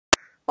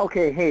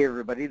Okay, hey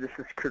everybody, this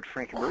is Kurt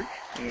Frankenberg,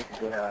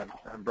 and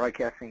I'm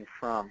broadcasting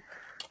from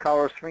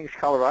Colorado Springs,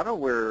 Colorado,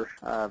 where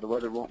the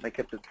weather won't make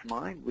up its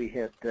mind. We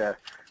had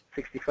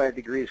 65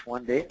 degrees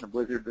one day and a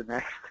blizzard the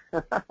next.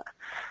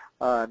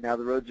 Now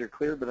the roads are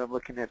clear, but I'm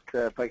looking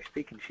at Pikes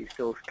Peak, and she's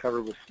still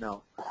covered with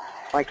snow.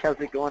 Mike, how's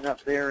it going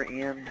up there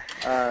in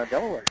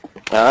Delaware?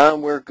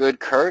 We're good,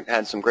 Kurt.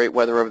 Had some great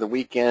weather over the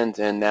weekend,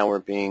 and now we're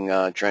being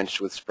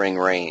drenched with spring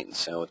rain.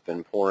 So it's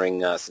been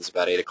pouring since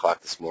about 8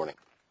 o'clock this morning.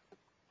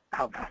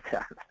 How about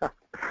that?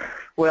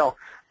 Well,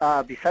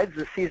 besides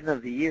the season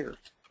of the year,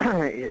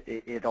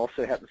 it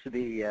also happens to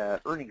be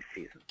earnings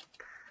season.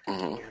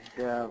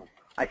 Mm-hmm. And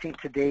I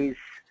think today's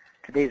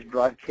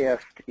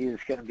broadcast is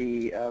going to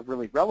be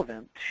really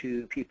relevant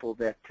to people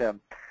that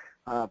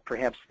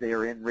perhaps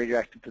they're in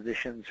radioactive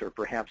positions, or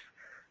perhaps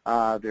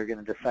they're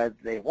going to decide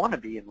they want to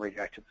be in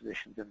radioactive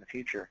positions in the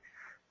future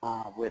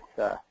with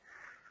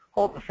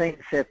all the things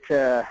that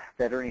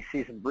that earnings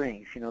season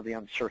brings, the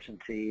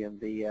uncertainty and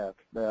the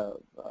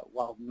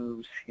wild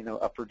moves,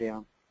 up or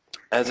down.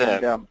 As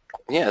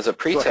a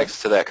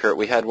pretext to that, Kurt,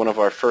 we had one of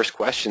our first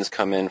questions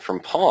come in from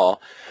Paul,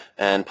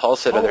 and Paul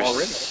said, are there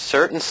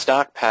certain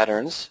stock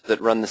patterns that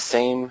run the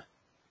same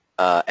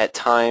at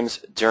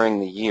times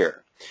during the year?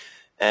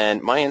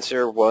 And my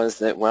answer was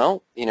that,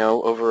 well,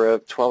 over a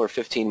 12 or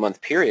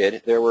 15-month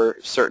period, there were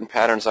certain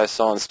patterns I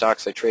saw in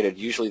stocks I traded,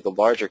 usually the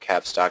larger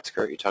cap stocks.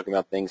 Kurt, you're talking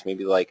about things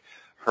maybe like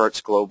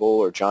Hertz Global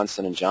or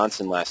Johnson &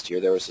 Johnson last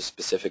year. There was a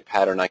specific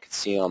pattern I could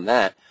see on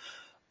that.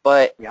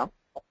 But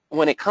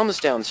when it comes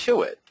down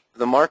to it,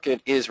 the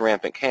market is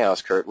rampant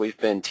chaos, Kurt. We've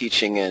been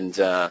teaching and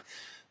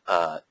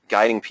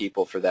guiding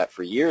people for that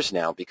for years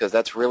now, because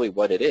that's really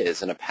what it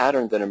is. And a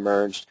pattern that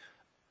emerged,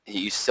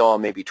 you saw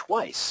maybe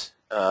twice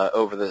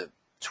over the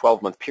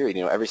 12-month period.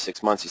 Every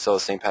 6 months you saw the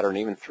same pattern,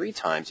 even 3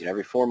 times.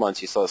 Every 4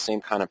 months you saw the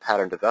same kind of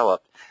pattern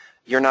develop.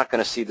 You're not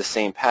going to see the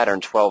same pattern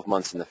 12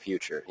 months in the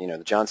future.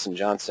 The Johnson &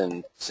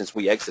 Johnson, since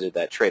we exited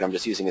that trade, I'm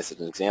just using this as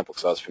an example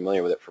because I was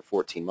familiar with it for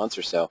 14 months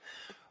or so,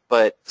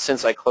 but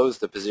since I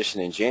closed the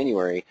position in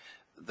January,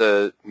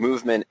 the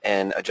movement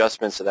and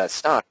adjustments of that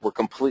stock were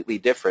completely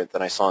different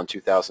than I saw in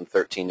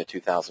 2013 to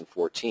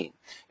 2014.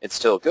 It's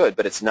still good,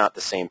 but it's not the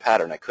same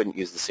pattern. I couldn't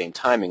use the same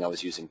timing I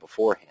was using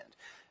beforehand.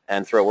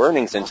 And throw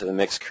earnings into the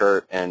mix,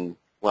 Kurt, and,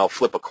 well,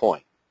 flip a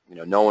coin.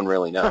 No one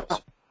really knows.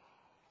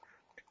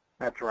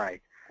 That's right.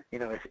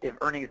 If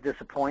earnings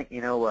disappoint,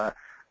 if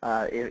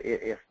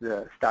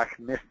the stock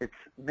missed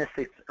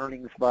its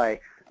earnings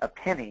by a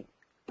penny,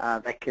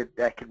 that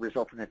could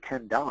result in a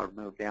 $10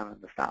 move down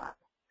in the stock.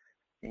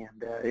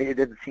 And it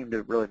didn't seem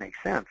to really make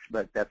sense,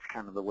 but that's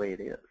kind of the way it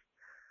is.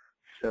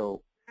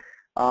 So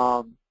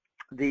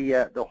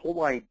the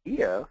whole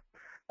idea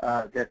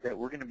that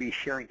we're going to be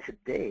sharing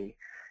today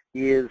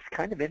is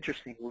kind of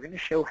interesting. We're going to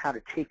show how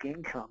to take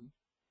income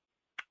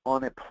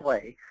on a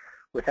play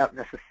without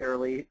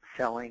necessarily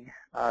selling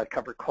a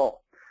covered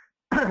call.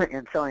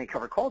 And selling a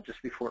covered call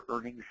just before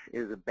earnings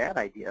is a bad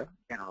idea,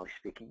 generally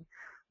speaking,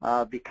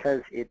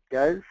 because it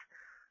does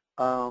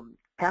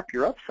cap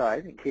your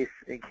upside in case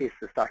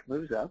the stock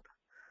moves up,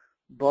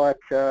 but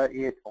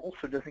it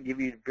also doesn't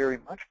give you very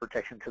much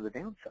protection to the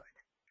downside.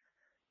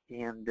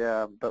 And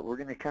but we're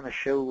going to kind of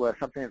show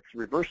something that's the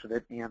reverse of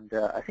it, and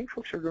I think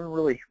folks are going to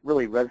really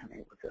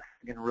resonate with this.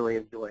 They're going to really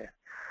enjoy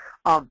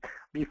it.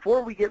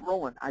 Before we get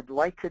rolling, I'd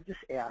like to just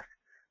ask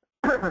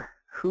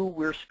who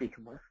we're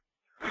speaking with,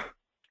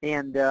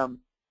 and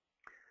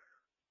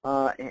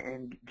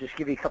just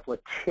give you a couple of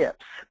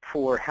tips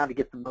for how to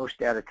get the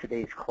most out of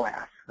today's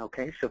class.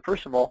 Okay, so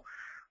first of all,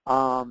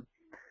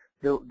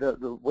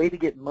 the way to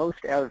get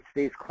most out of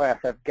today's class,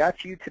 I've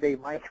got you today,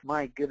 Mike.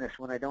 My goodness,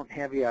 when I don't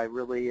have you, I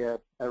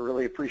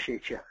really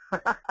appreciate you.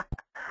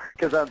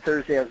 Because on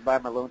Thursday I was by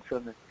my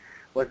lonesome and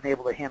wasn't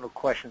able to handle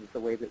questions the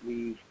way that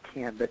we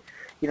can. But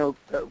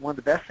one of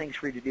the best things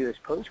for you to do is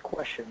pose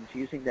questions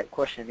using that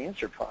question and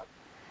answer pod.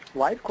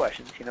 Live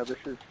questions. This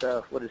is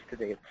what is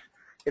today?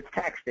 It's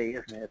tax day,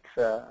 isn't it?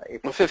 It's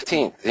April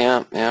 15th.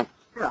 Yeah.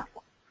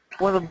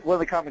 One of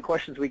the common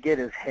questions we get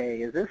is,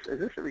 hey, is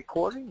this a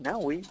recording? No,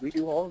 we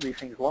do all of these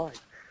things live.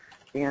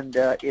 And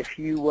if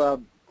you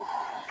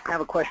have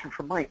a question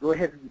for Mike, go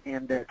ahead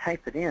and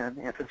type it in.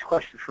 If it's a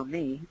question for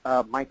me,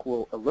 Mike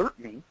will alert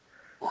me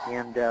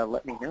and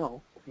let me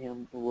know,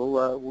 and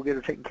we'll get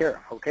it taken care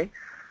of. Okay.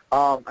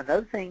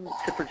 Another thing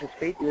to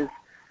participate is,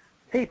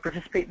 hey,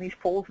 participate in these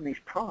polls and these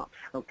prompts.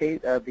 Okay.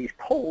 These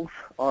polls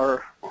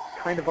are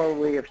kind of our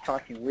way of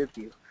talking with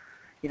you.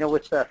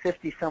 With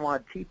 50 some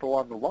odd people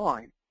on the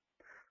line,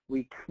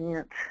 we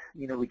can't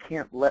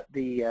let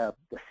the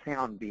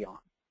sound be on,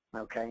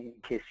 okay, in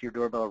case your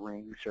doorbell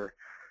rings or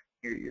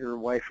your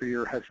wife or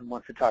your husband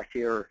wants to talk to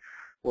you,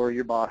 or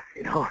your boss,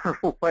 or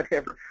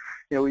whatever.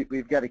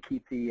 We've got to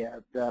keep the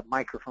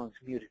microphones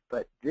muted.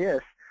 But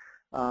this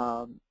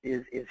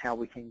is how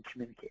we can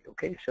communicate.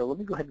 Okay, so let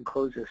me go ahead and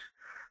close this.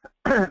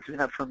 It's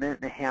been up for a minute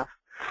and a half.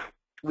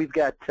 We've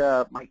got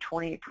my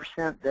 28%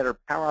 that are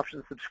Power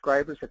Options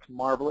subscribers. That's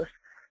marvelous.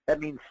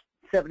 That means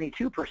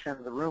 72%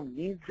 of the room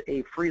needs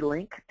a free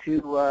link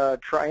to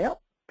try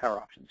out Power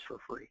Options for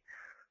free.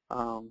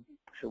 So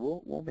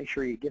we'll make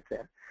sure you get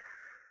that.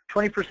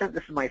 20%,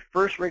 this is my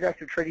first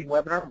radioactive trading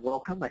webinar.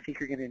 Welcome. I think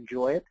you're going to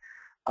enjoy it.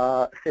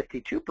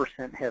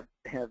 52% have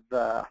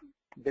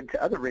been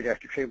to other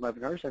radioactive trading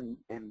webinars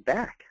and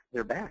back.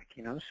 They're back,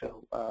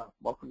 so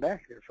welcome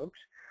back there, folks.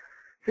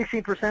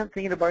 16%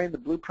 thinking of buying the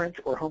Blueprint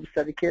or Home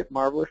Study Kit.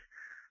 Marvelous.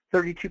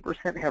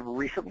 32% have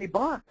recently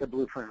bought the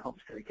Blueprint or Home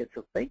Study Kit.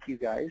 So thank you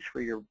guys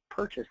for your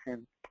purchase,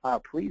 and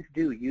please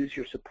do use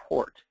your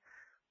support.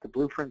 The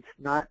Blueprint's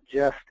not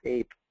just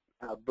a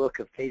book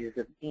of pages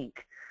of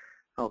ink.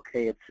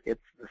 Okay,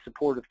 it's the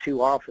support of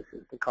two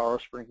offices, the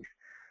Colorado Springs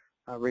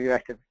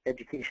Radioactive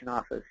Education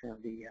Office and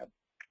the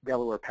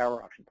Delaware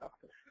Power Options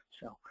Office.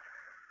 So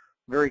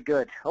very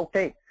good.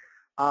 Okay,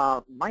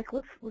 Mike,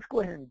 let's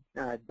go ahead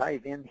and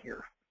dive in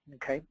here.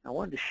 Okay, I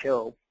wanted to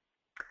show.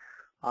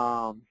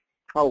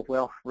 Oh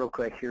well, real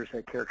quick, here's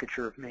a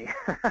caricature of me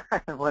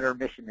and what our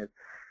mission is.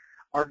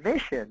 Our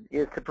mission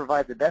is to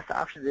provide the best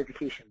options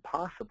education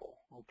possible.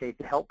 Okay,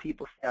 to help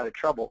people stay out of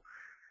trouble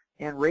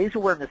and raise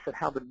awareness of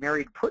how the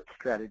married put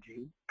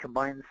strategy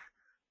combines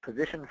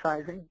position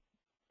sizing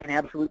and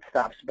absolute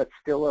stops, but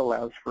still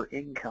allows for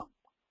income.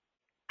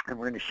 And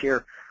we're going to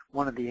share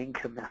one of the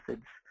income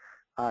methods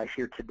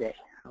here today.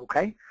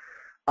 Okay,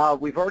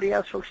 we've already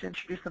asked folks to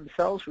introduce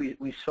themselves.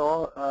 We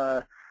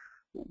saw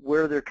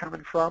where they're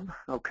coming from.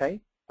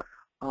 Okay,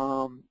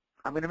 I'm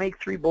going to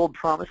make 3 bold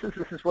promises.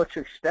 This is what to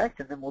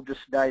expect, and then we'll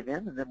just dive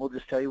in, and then we'll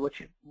just tell you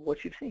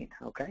what you've seen.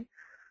 Okay.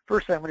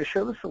 First, I'm going to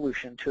show the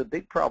solution to a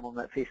big problem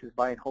that faces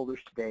buy and holders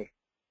today.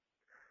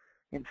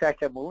 In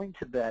fact, I'm willing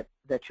to bet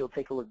that you'll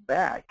take a look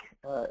back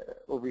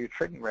over your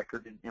trading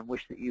record and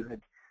wish that you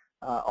had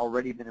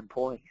already been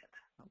employing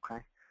it.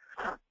 Okay.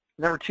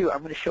 Number 2, I'm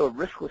going to show a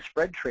riskless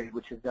spread trade,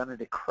 which is done at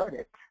a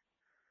credit.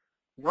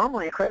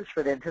 Normally, a credit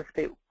spread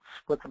anticipates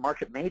what the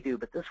market may do,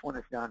 but this one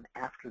is done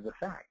after the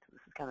fact.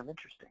 This is kind of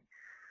interesting.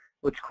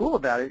 What's cool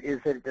about it is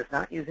that it does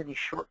not use any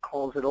short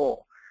calls at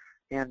all.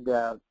 And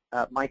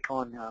Mike,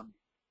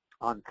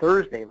 on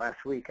Thursday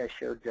last week, I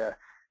showed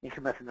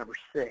income method number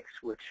 6,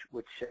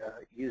 which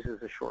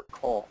uses a short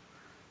call,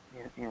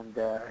 and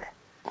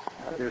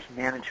there's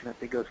management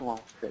that goes along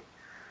with it.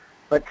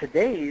 But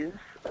today's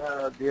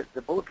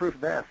the Bulletproof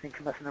Vest,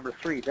 income method number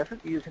 3,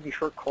 doesn't use any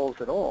short calls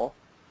at all,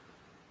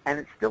 and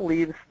it still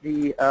leaves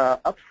the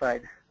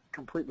upside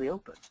completely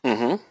open.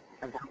 Mm-hmm.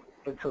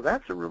 And so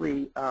that's a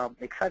really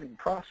exciting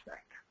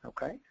prospect.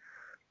 Okay,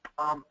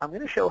 I'm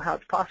going to show how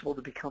it's possible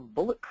to become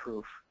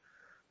bulletproof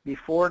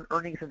before an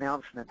earnings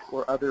announcement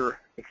or other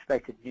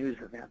expected news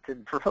event.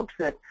 And for folks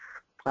that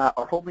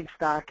are holding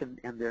stock and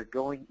they're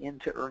going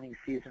into earnings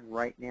season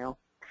right now,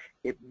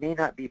 it may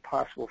not be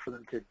possible for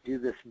them to do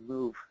this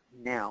move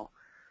now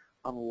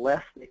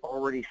unless they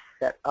already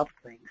set up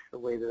things the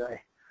way that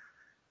I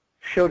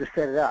showed to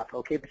set it up.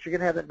 Okay, but you're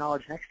going to have that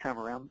knowledge next time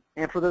around.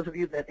 And for those of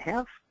you that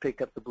have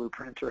picked up the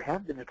blueprint or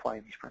have been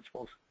applying these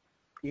principles,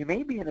 you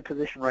may be in a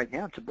position right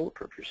now to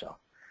bulletproof yourself.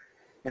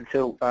 And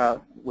so,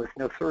 with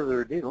no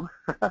further ado,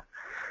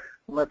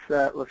 let's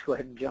go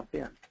ahead and jump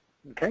in.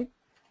 Okay.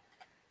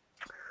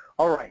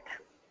 All right.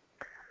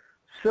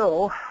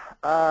 So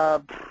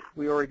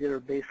we already did our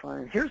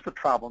baseline. Here's the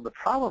problem. The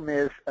problem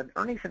is an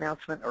earnings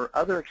announcement or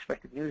other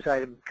expected news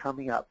item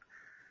coming up,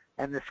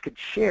 and this could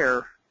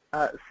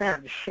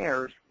send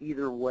shares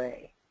either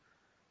way.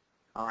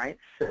 All right.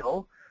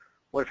 So,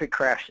 what if it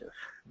crashes?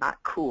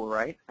 Not cool,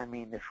 right? I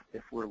mean,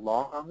 if we're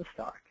long on the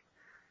stock,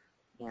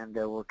 and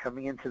we're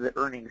coming into the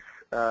earnings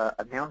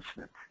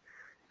announcement,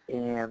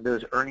 and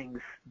those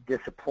earnings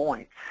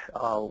disappoint,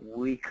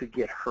 we could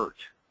get hurt,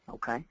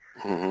 okay?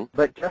 Mm-hmm.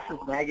 But just as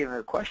nagging of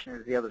a question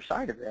is the other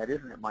side of that,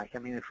 isn't it, Mike? I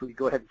mean, if we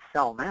go ahead and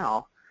sell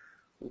now,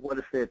 what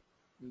if it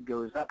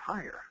goes up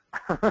higher?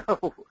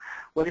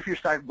 What if your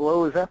stock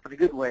blows up in a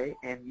good way,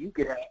 and you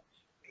get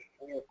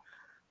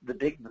the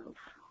big move?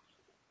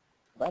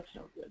 That's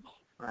no good,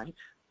 right?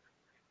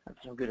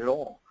 That's no good at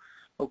all.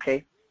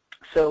 Okay.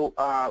 So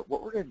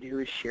what we're going to do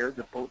is share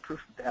the Bulletproof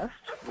Vest,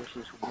 which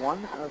is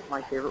one of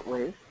my favorite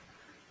ways.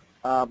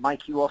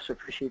 Mike, you also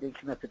appreciate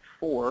income method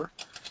 4,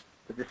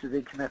 but this is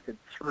income method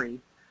 3.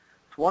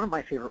 It's one of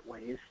my favorite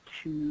ways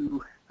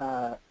to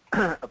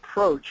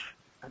approach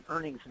an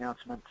earnings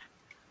announcement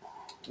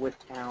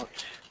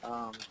without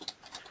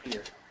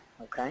fear.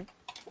 Okay?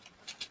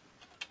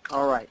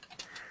 All right.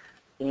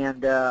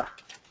 And,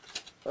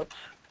 oops.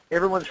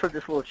 Everyone's heard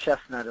this little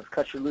chestnut of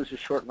cut your losers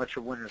short and let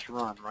your winners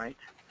run, right?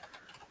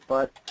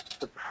 But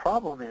the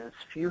problem is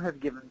few have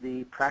given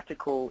the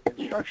practical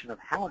instruction of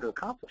how to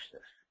accomplish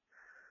this.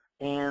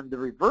 And the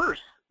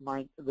reverse,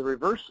 Mike, the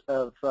reverse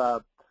of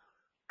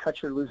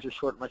cut your losers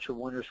short and let your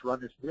winners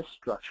run is this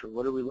structure.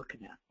 What are we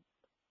looking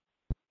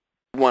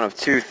at? One of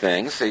two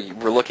things. So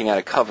we're looking at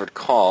a covered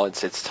call.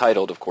 It's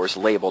titled, of course,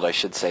 labeled, I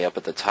should say, up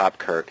at the top,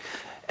 Kurt.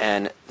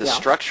 And the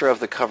structure of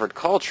the covered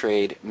call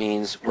trade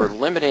means we're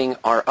limiting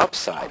our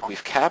upside.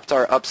 We've capped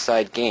our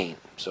upside gain.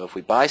 So if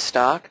we buy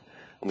stock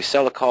and we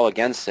sell a call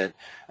against it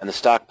and the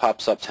stock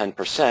pops up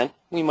 10%,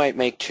 we might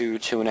make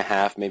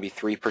 2.5%, maybe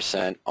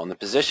 3% on the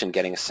position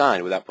getting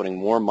assigned without putting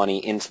more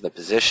money into the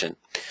position.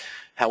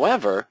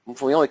 However,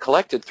 if we only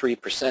collected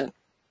 3%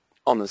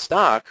 on the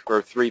stock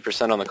or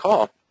 3% on the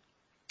call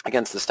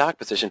against the stock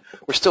position,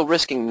 we're still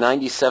risking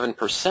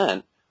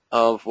 97%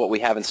 of what we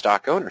have in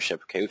stock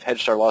ownership. Okay, we've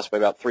hedged our loss by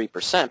about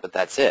 3%, but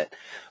that's it.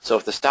 So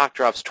if the stock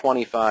drops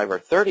 25 or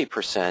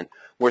 30%,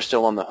 we're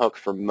still on the hook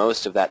for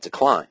most of that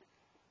decline.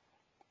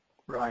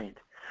 Right.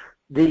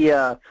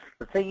 The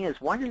thing is,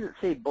 why does it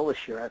say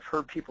bullish here? I've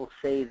heard people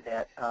say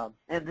that,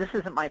 and this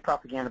isn't my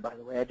propaganda, by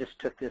the way. I just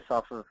took this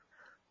off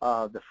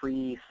of the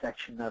free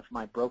section of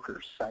my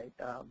broker's site,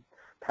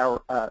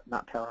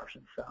 not Power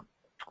Options,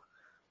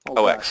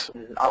 OX.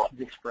 What is it?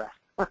 Options Express.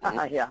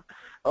 Mm-hmm. Yeah,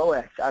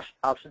 OX,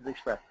 Options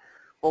Express.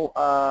 Well,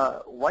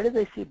 why do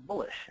they say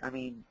bullish? I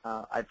mean,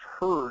 I've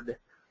heard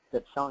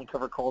that selling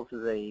cover calls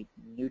is a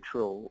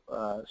neutral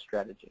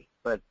strategy,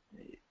 but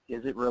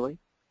is it really?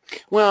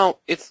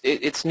 Well,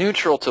 it's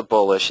neutral to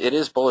bullish. It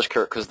is bullish,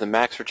 Kurt, because the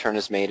max return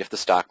is made if the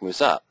stock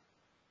moves up.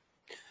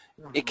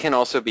 It can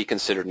also be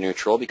considered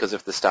neutral because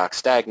if the stock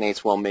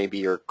stagnates, well, maybe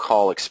your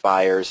call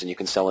expires and you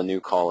can sell a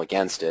new call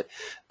against it.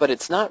 But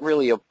it's not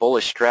really a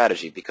bullish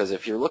strategy because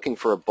if you're looking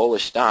for a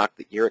bullish stock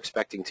that you're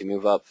expecting to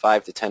move up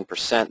 5 to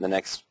 10% in the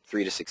next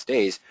 3 to 6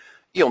 days,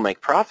 you'll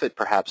make profit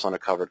perhaps on a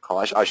covered call.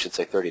 I should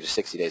say 30 to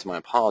 60 days, my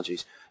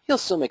apologies. You'll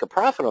still make a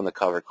profit on the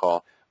covered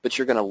call, but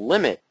you're going to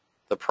limit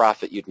the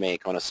profit you'd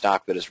make on a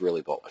stock that is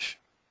really bullish.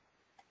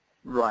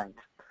 Right.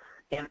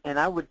 And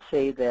I would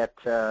say that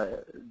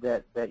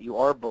that you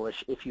are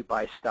bullish if you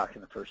buy stock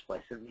in the first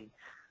place. I mean,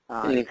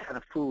 it's kind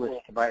of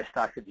foolish to buy a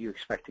stock that you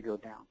expect to go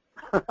down.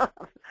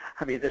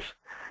 I mean,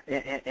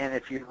 and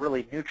if you're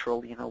really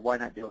neutral, you know, why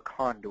not do a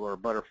condor or a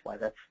butterfly?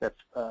 That's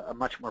a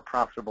much more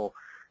profitable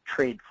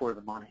trade for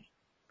the money.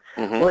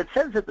 Mm-hmm. Well, it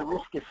says that the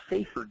risk is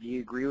safer. Do you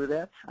agree with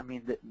that? I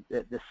mean,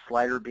 that this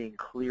slider being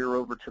clear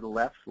over to the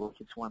left, look,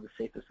 it's one of the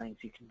safest things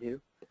you can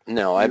do.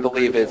 No, I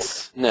believe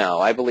it's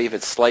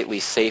slightly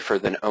safer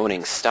than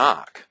owning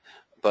stock.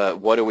 But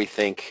what do we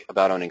think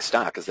about owning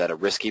stock? Is that a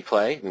risky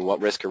play? I mean, what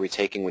risk are we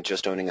taking with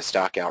just owning a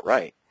stock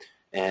outright?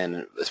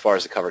 And as far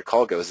as the covered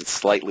call goes, it's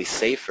slightly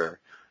safer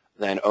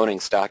than owning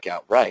stock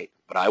outright.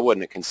 But I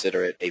wouldn't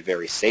consider it a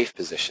very safe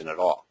position at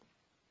all.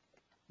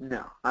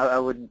 No, I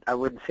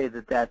wouldn't say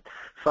that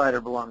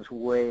slider belongs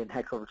way and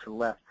heck over to the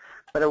left.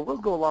 But I will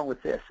go along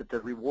with this, that the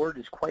reward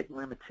is quite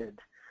limited.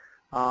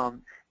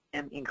 And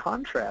in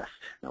contrast,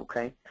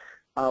 okay,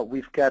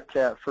 we've got,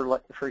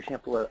 for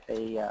example,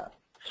 a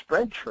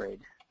spread trade,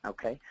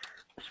 okay.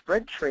 A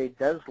spread trade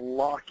does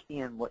lock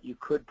in what you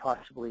could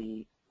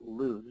possibly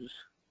lose,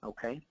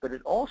 okay, but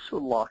it also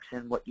locks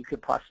in what you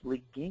could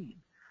possibly gain.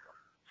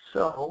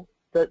 So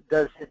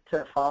does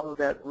it follow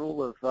that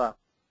rule of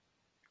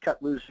cut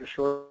loose or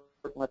short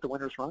and let the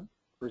winners run,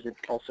 or is it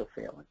also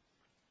failing?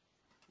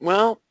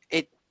 Well,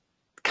 it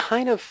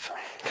kind of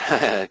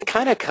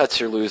cuts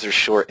your loser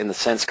short in the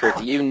sense, Kurt,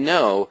 that you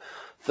know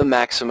the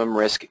maximum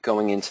risk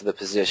going into the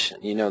position.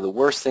 You know the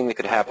worst thing that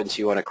could happen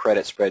to you on a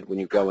credit spread when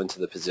you go into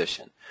the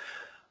position.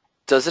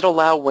 Does it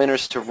allow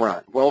winners to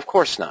run? Well, of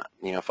course not.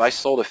 You know, if I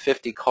sold a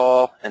 50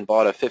 call and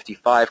bought a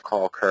 55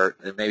 call, Kurt,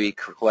 and maybe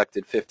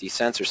collected 50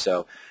 cents or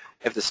so,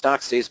 if the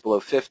stock stays below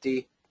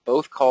 50,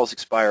 both calls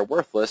expire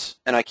worthless,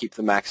 and I keep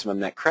the maximum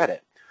net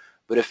credit.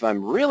 But if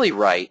I'm really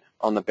right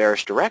on the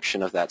bearish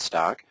direction of that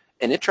stock,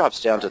 and it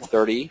drops down to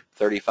 $30,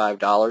 $35,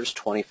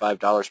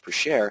 $25 per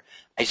share,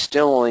 I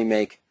still only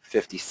make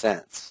 50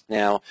 cents.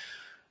 Now,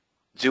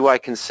 do I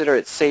consider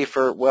it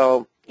safer?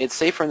 Well, it's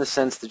safer in the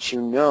sense that you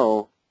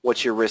know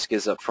what your risk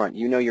is up front.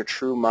 You know your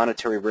true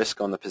monetary risk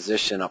on the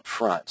position up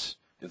front.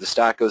 If the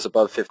stock goes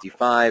above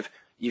 55,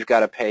 you've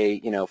got to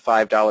pay, you know,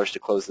 $5 to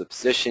close the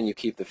position. You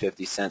keep the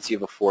 50 cents. You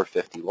have a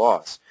 $4.50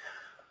 loss.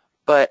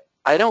 But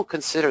I don't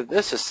consider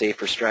this a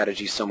safer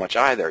strategy so much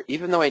either.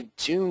 Even though I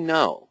do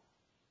know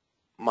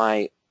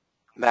my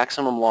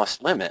maximum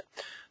loss limit,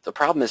 the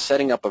problem is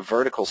setting up a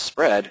vertical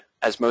spread,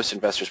 as most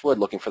investors would,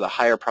 looking for the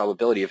higher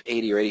probability of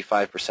 80 or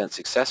 85%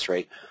 success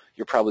rate.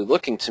 You're probably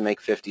looking to make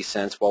 50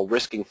 cents while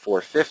risking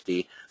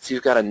 $4.50, so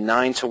you've got a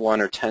 9-to-1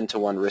 or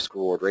 10-to-1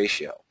 risk-reward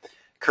ratio.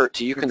 Kurt,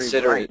 do you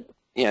consider it?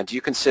 Yeah, do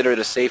you consider it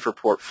a safer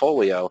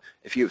portfolio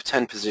if you have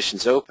 10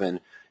 positions open,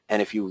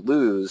 and if you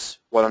lose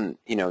one,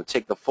 you know,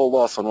 take the full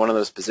loss on one of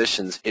those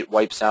positions, it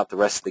wipes out the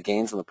rest of the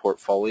gains in the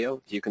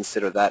portfolio? Do you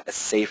consider that a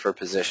safer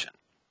position?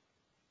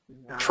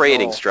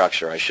 Trading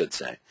structure, I should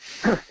say.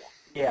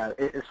 Yeah,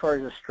 as far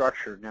as the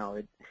structure,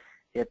 no,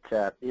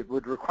 it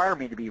would require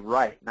me to be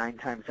right 9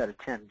 times out of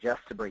 10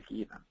 just to break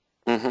even.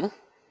 Mm-hmm.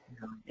 You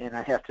know, and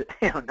I have to,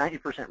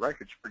 90%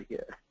 record's pretty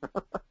good.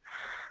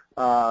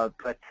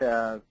 But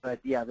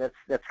yeah,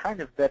 that's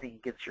kind of betting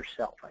against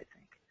yourself, I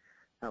think.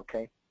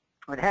 Okay.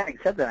 And having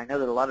said that, I know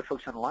that a lot of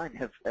folks on the line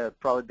have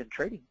probably been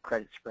trading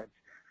credit spreads,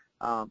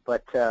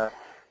 but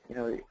you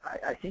know,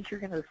 I think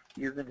you're gonna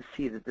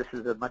see that this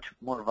is a much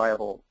more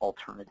viable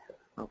alternative.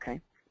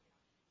 Okay.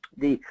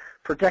 The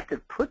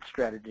protective put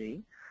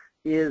strategy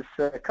is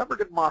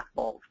covered in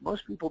mothballs.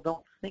 Most people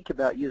don't think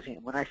about using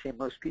it. When I say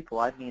most people,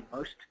 I mean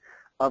most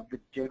of the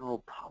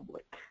general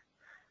public.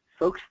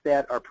 Folks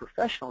that are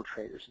professional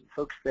traders and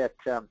folks that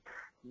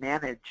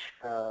manage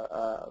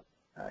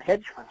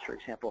hedge funds, for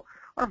example,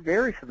 are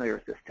very familiar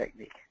with this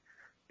technique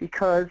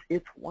because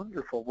it's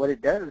wonderful. What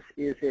it does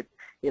is it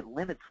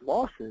limits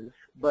losses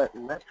but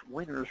lets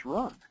winners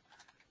run.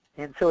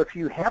 And so if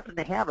you happen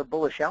to have a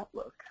bullish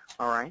outlook,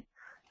 all right,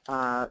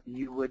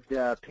 you would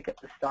pick up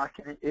the stock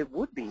and it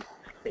would be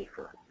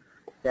safer.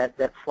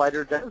 That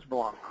slider does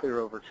belong clear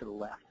over to the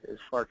left, as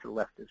far to the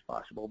left as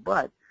possible.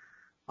 But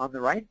on the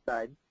right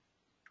side,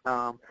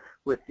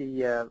 with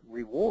the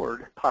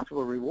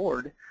possible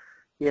reward,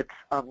 it's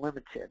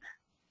unlimited.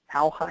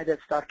 How high that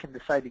stock can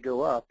decide to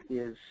go up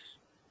is,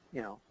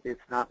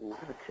 it's not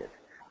limited.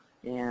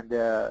 And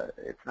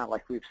it's not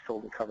like we've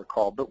sold a cover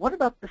call. But what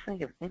about this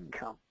thing of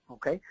income,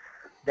 okay?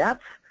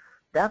 That's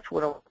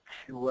what I want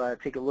to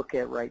take a look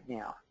at right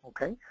now,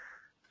 okay?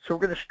 So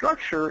we're going to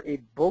structure a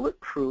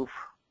bulletproof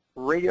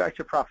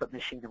radioactive profit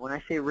machine. And when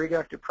I say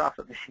radioactive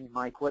profit machine,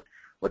 Mike, what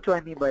do I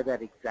mean by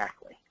that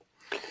exactly?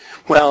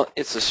 Well,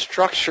 it's a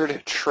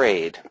structured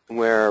trade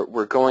where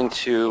we're going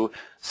to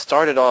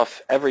start it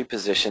off every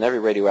position, every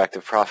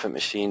radioactive profit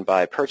machine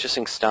by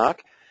purchasing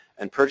stock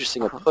and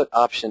purchasing a put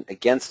option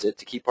against it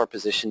to keep our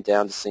position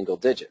down to single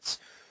digits.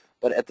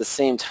 But at the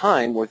same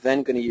time, we're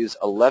then going to use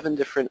 11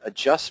 different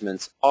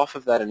adjustments off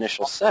of that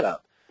initial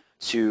setup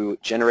to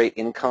generate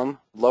income,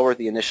 lower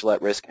the initial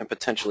at risk, and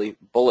potentially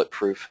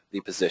bulletproof the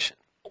position.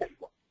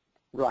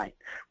 Right.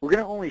 We're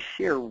going to only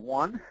share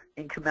one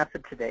income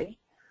method today,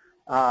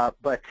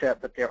 but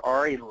there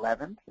are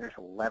 11. There's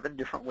 11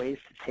 different ways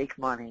to take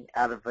money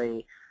out of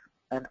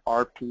an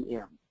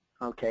RPM.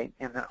 Okay,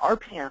 and an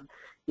RPM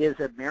is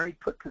a married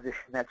put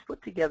position that's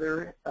put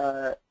together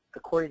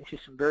according to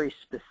some very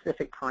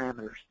specific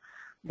parameters.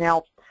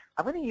 Now,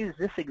 I'm going to use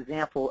this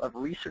example of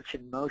research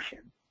in motion.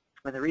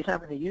 And the reason I'm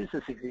going to use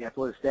this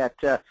example is that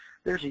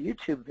there's a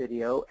YouTube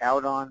video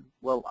out on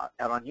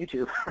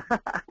YouTube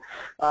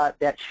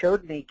that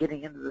showed me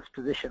getting into this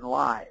position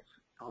live.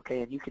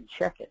 Okay, and you can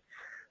check it.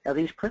 Now,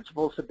 these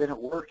principles have been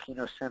at work,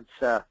 since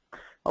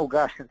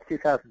since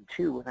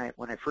 2002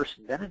 when I first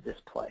invented this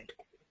play.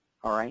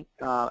 All right,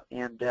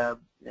 and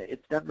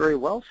it's done very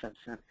well since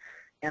then.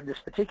 And this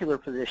particular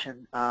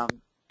position,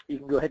 you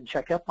can go ahead and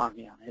check up on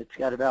me on it. It's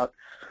got about,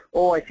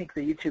 I think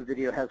the YouTube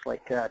video has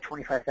like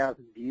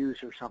 25,000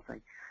 views or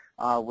something,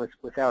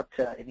 without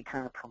any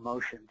kind of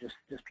promotion,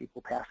 just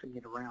people passing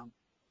it around.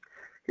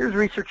 Here's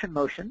research in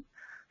motion,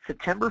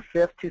 September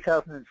 5th,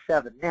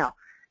 2007. Now,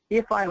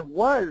 if I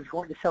was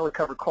going to sell a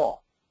cover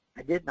call,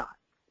 I did not.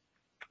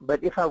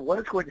 But if I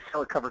was going to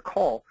sell a cover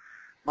call,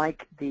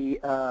 Mike,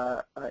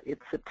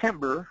 it's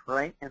September,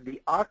 right? And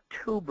the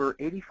October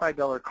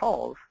 $85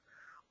 calls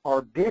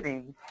are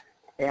bidding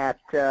at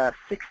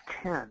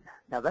 610.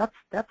 Now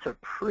that's a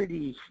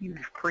pretty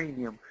huge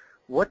premium.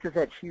 What does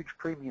that huge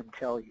premium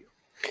tell you?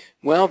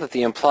 Well, that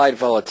the implied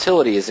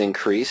volatility is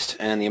increased,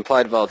 and the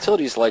implied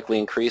volatility is likely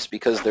increased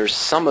because there's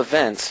some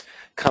events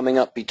coming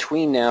up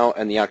between now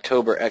and the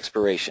October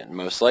expiration.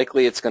 Most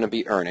likely it's going to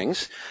be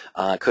earnings.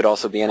 Could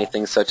also be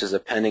anything such as a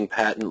pending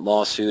patent,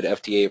 lawsuit,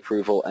 FDA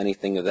approval,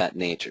 anything of that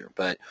nature.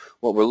 But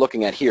what we're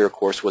looking at here, of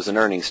course, was an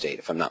earnings date,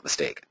 if I'm not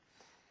mistaken.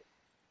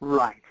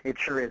 Right, it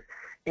sure is.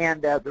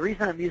 And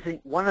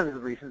one of the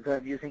reasons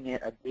I'm using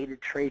a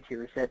dated trade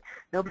here is that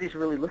nobody's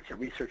really looked at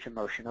research in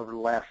motion over the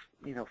last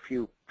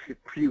few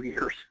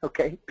years,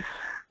 okay?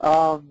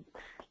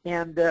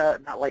 And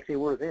not like they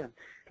were then.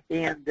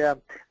 And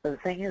the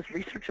thing is,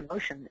 research in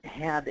motion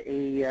had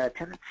a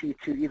tendency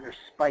to either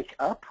spike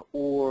up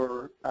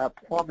or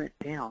plummet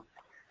down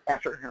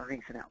after an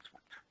earnings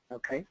announcement,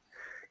 okay?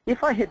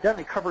 If I had done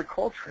a covered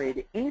call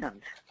trade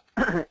and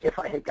if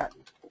I had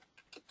gotten,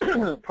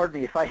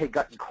 if I had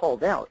gotten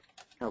called out,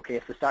 okay,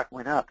 if the stock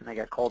went up and I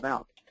got called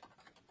out,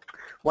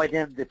 why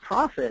then the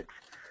profit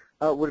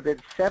would have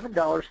been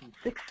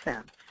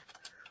 $7.06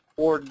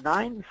 or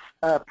 9%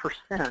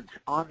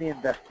 on the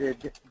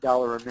invested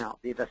dollar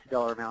amount, the invested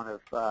dollar amount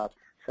of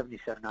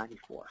 $77.94,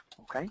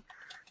 okay?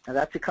 Now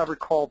that's a covered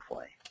call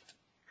play.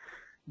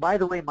 By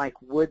the way, Mike,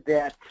 would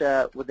that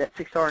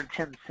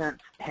 $6.10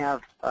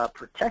 have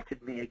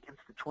protected me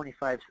against the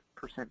 25%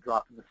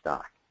 drop in the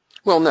stock?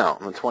 Well, no.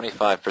 The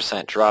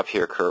 25% drop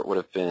here, Kurt, would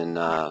have been,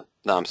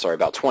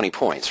 about 20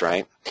 points,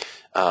 right?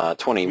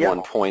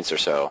 21 points or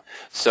so.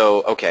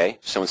 So, okay,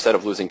 so instead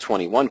of losing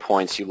 21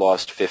 points, you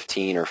lost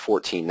 15 or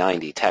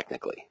 14.90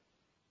 technically.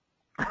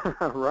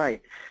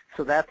 Right.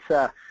 So that's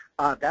the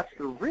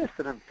risk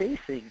that I'm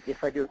facing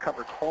if I do a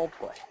covered call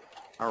play.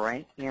 All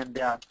right. And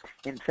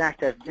in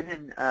fact, I've been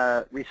in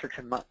research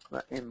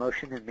in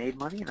motion and made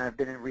money, and I've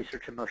been in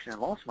research in motion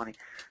and lost money,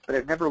 but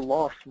I've never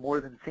lost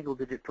more than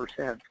single-digit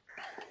percent,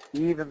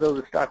 even though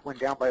the stock went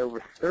down by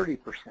over 30%.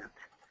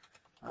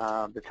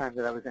 The time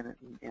that I was in it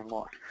and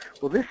lost.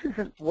 Well, this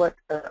isn't what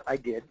I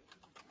did,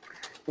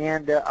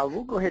 and I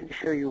will go ahead and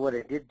show you what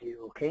I did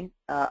do, okay?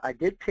 I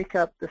did pick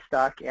up the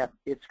stock at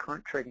its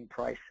current trading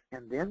price,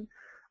 and then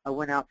I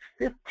went out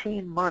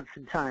 15 months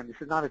in time.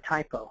 This is not a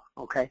typo,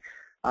 okay?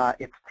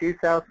 It's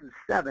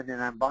 2007,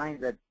 and I'm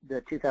buying the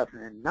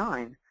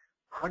 2009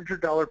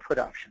 $100 put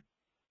option.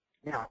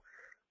 Now,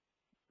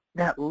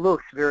 That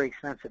looks very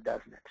expensive,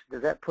 doesn't it?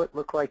 Does that put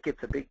look like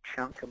it's a big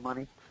chunk of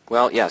money?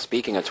 Well, yeah,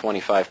 speaking of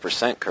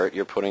 25%, Kurt,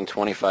 you're putting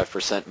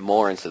 25%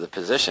 more into the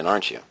position,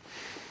 aren't you?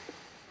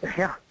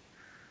 Yeah.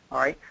 All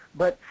right.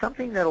 But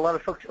something that a lot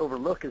of folks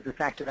overlook is the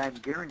fact that I'm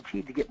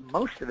guaranteed to get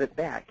most of it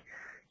back.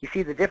 You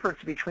see, the difference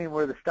between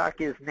where the stock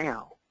is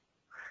now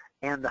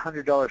and the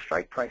 $100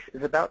 strike price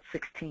is about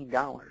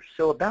 $16.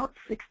 So about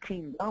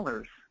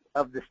 $16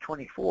 of this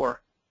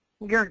 24,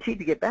 I'm guaranteed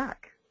to get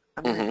back.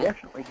 I'm going to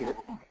definitely get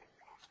it back.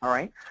 All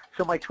right.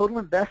 So my total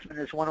investment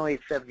is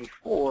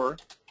 108.74,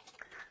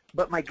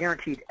 but my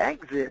guaranteed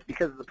exit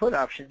because of the put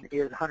option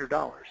is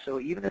 $100. So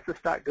even if the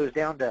stock goes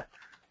down to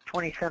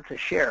 20 cents a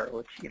share,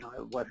 which it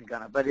wasn't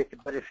gonna, but if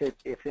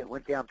it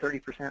went down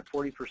 30%,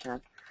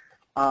 40%,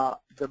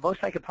 the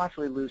most I could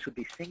possibly lose would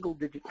be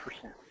single-digit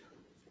percent.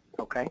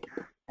 Okay,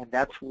 and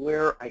that's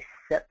where I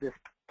set this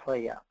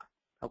play up.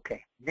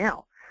 Okay,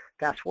 now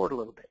fast forward a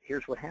little bit.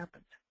 Here's what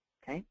happens.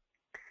 Okay,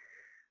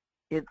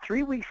 in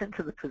 3 weeks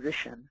into the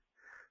position,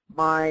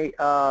 my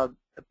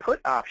put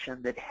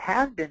option that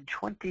had been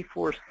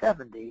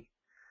 24.70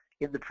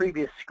 in the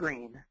previous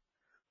screen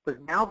was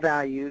now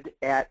valued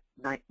at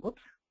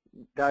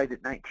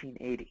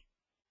 1980.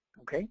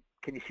 Okay,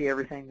 can you see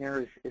everything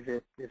there?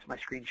 Is my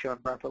screen showing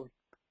properly?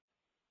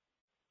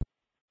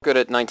 Good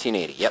at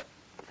 1980. Yep.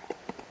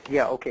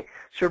 Yeah. Okay.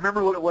 So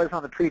remember what it was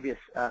on the previous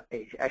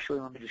page. Actually,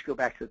 let me just go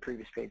back to the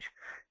previous page.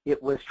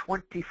 It was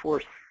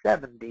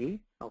 24.70.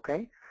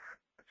 Okay.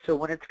 So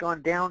when it's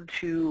gone down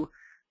to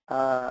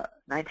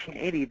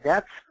 1980,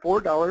 that's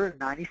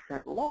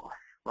 $4.90 loss,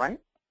 right?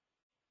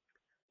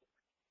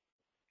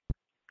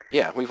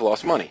 Yeah, we've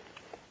lost money.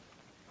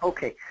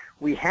 Okay,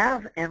 we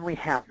have and we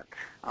haven't,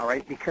 all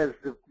right, because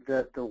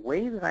the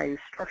way that I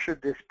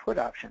structured this put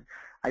option,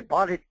 I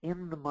bought it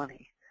in the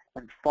money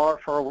and far,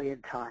 far away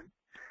in time.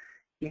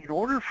 In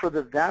order for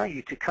the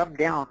value to come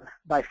down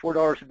by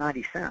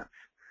 $4.90,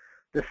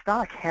 the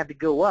stock had to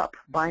go up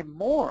by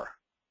more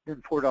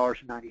than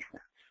 $4.90,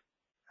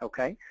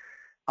 okay?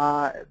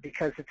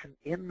 Because it's an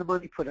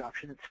in-the-money put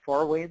option, it's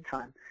far away in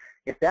time.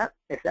 If that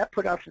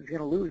put option is going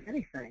to lose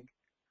anything,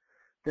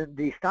 then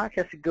the stock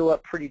has to go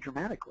up pretty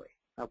dramatically,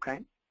 okay?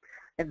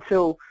 And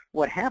so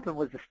what happened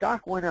was the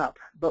stock went up,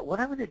 but what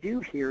I'm going to do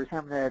here is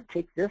I'm going to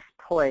take this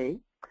play,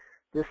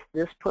 this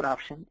put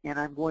option, and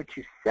I'm going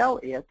to sell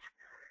it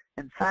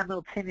and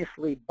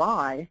simultaneously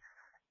buy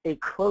a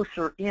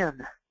closer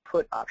in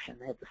put option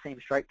at the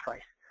same strike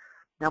price.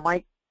 Now,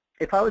 Mike,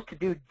 if I was to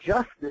do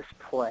just this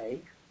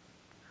play,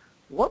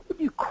 what would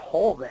you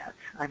call that?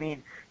 I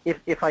mean,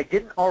 if I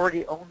didn't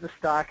already own the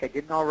stock, I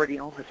didn't already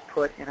own this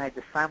put, and I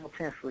just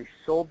simultaneously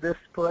sold this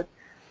put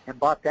and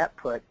bought that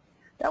put,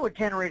 that would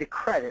generate a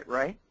credit,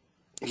 right?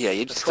 Yeah,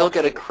 you'd still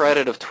get a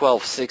credit of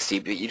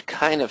 $12.60, but you'd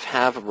kind of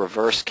have a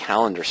reverse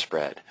calendar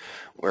spread,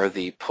 where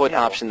the put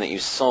option that you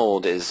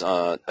sold is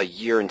a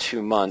year and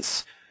 2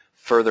 months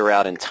further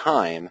out in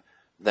time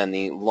than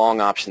the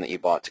long option that you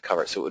bought to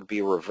cover it. So it would be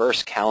a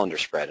reverse calendar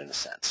spread in a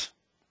sense.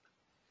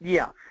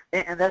 Yeah.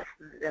 And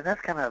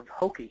that's kind of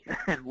hokey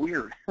and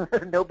weird.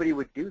 Nobody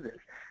would do this.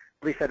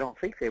 At least I don't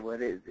think they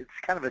would. It's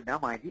kind of a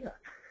dumb idea,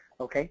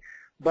 okay?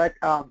 But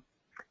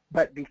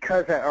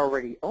because I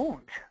already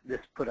owned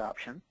this put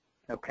option,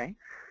 okay,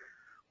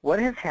 what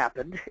has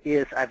happened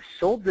is I've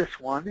sold this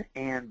one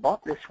and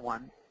bought this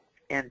one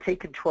and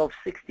taken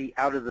 $12.60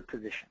 out of the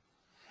position,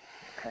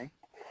 okay?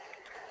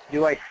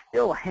 Do I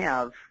still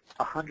have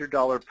a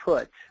 $100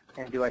 put,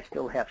 and do I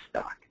still have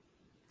stock?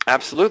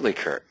 Absolutely,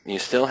 Kurt. You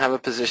still have a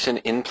position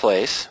in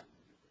place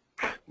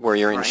where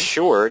you're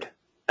insured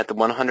at the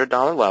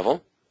 $100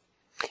 level,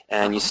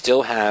 and you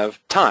still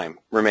have time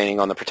remaining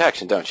on the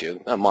protection, don't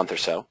you? A month or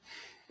so.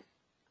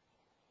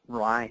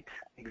 Right,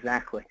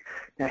 exactly.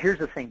 Now, here's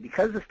the thing.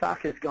 Because the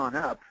stock has gone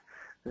up,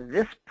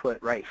 this put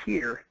right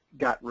here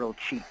got real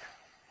cheap.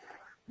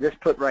 This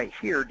put right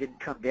here didn't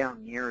come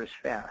down near as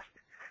fast.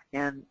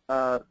 And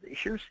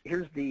here's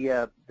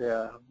the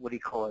what do you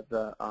call it,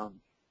 the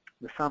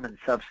sum and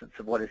substance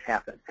of what has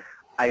happened.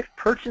 I've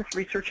purchased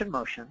Research in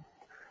Motion.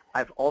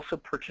 I've also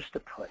purchased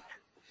a put.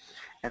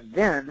 And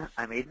then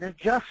I made an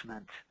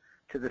adjustment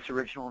to this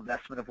original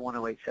investment of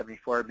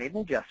 108.74. I made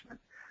an adjustment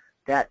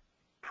that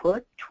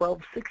put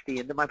 $12.60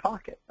 into my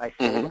pocket. I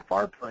sold a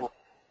FAR put,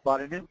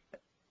 bought a new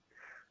put.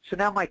 So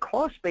now my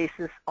cost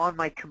basis on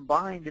my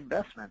combined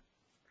investment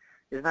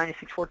is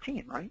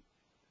 $96.14, right?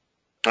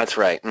 That's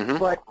right.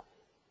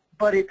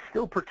 But it's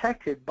still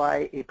protected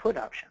by a put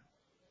option.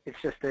 It's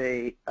just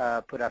a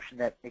put option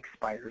that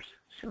expires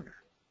sooner.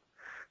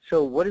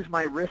 So what is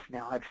my risk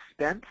now? I've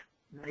spent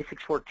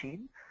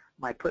 $96.14.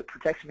 My put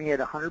protects me at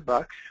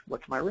 $100.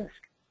 What's my risk?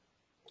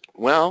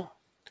 Well,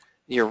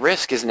 your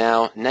risk is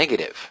now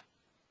negative.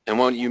 And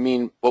what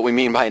we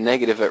mean by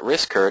negative at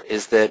risk, Kurt,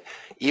 is that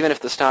even if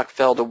the stock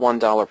fell to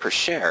 $1 per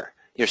share,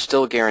 you're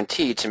still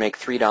guaranteed to make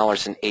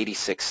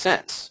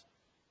 $3.86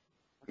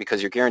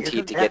 because you're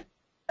guaranteed to get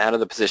out of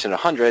the position at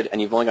 100,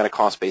 and you've only got a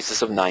cost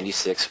basis of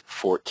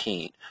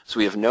 $96.14. So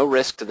we have no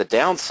risk to the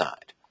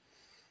downside.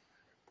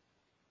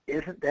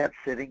 Isn't that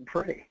sitting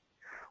pretty?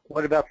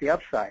 What about the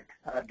upside?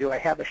 Do I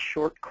have a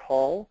short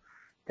call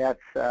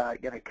that's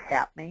going to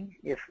cap me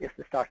if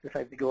the stock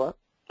decides to go up?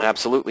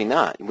 Absolutely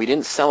not. We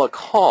didn't sell a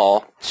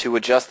call to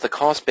adjust the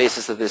cost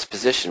basis of this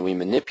position. We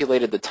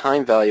manipulated the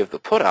time value of the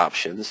put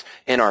options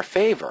in our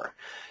favor.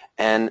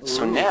 And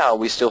so now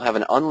we still have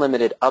an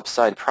unlimited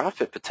upside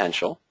profit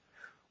potential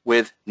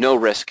with no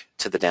risk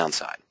to the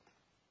downside.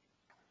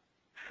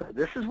 So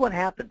this is what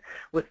happened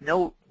with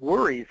no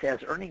worries. As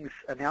earnings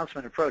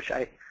announcement approached,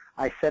 I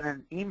sent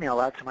an email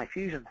out to my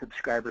Fusion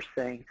subscribers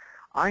saying,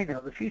 I know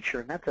the future.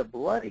 And that's a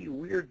bloody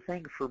weird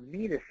thing for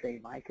me to say,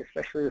 Mike,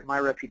 especially with my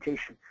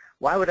reputation.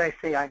 Why would I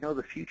say I know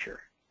the future?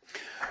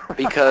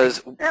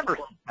 Because never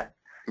say that.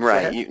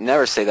 Right, you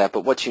never say that,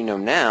 but what you know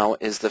now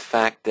is the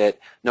fact that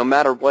no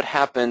matter what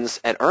happens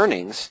at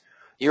earnings,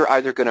 you're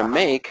either going to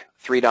make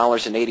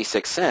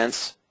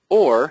 $3.86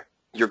 or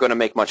you're going to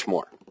make much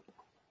more.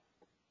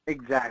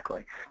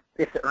 Exactly.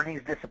 If the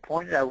earnings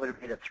disappointed, I would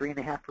have made a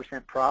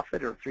 3.5%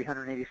 profit or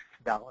 $386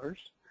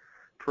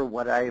 for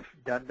what I've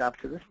done up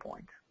to this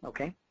point,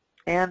 okay?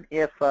 And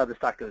if the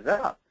stock goes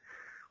up,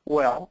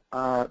 well,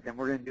 then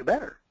we're going to do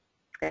better.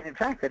 And in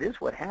fact, that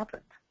is what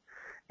happened.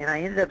 And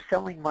I ended up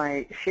selling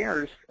my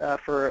shares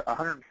for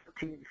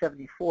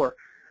 $115.74.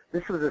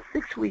 This was a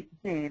 6-week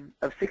gain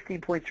of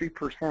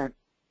 16.3%,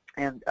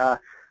 and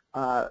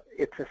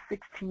it's a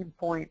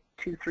 16.23%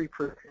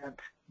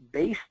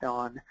 based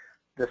on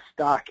the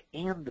stock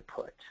and the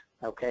put,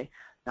 okay?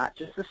 Not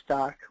just the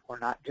stock or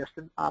not just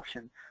an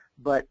option,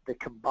 but the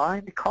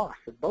combined cost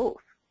of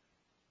both,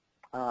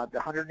 the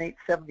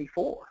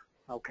 $108.74,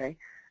 okay?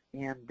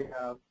 And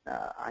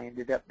I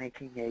ended up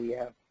making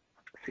a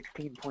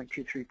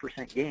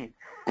 16.23% gain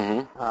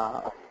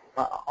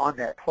on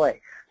that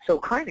play. So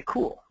kind of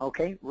cool,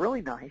 okay?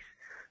 Really nice.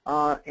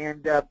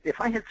 And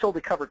if I had sold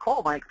a covered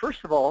call, Mike,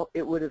 first of all,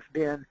 it would have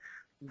been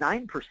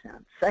 9%.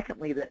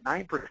 Secondly, that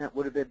 9%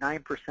 would have been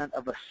 9%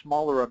 of a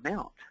smaller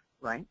amount,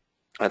 right?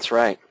 That's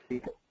right.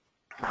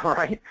 All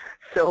right.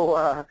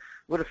 So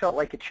would have felt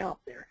like a chump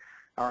there.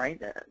 All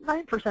right.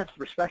 9% is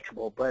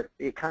respectable, but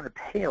it kind of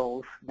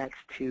pales next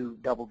to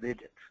double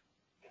digits.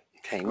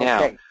 Okay.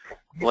 Now,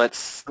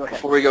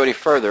 before we go any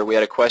further, we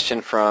had a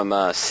question from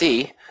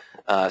C.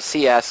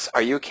 C asks,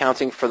 are you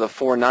accounting for the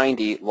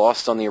 $4.90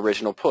 lost on the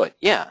original put?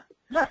 Yeah.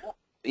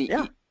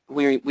 Yeah.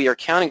 We are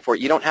accounting for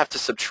it. You don't have to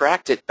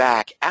subtract it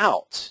back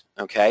out,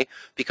 okay?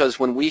 Because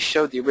when we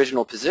showed the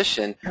original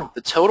position,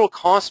 the total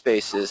cost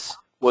basis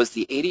was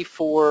the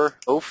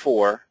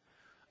 84.04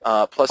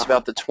 plus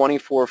about the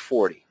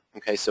 24.40.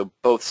 Okay, so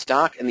both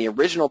stock and the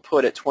original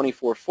put at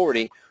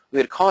 24.40, we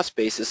had a cost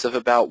basis of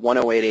about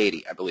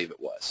 108.80, I believe it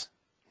was.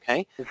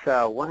 Okay. It's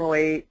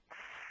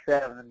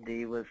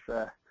 108.70 was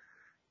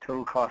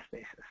total cost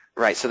basis.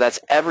 Right. So that's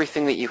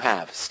everything that you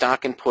have,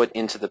 stock and put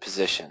into the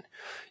position.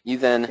 You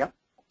then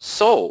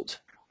sold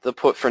the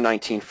put for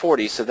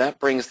 19.40, so that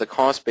brings the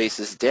cost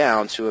basis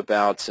down to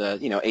about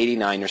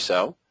 89 or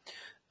so,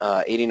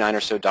 $89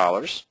 or so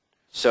dollars.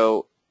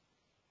 So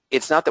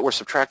it's not that we're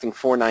subtracting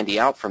 $4.90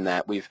 out from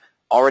that. We've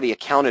already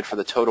accounted for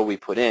the total we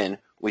put in.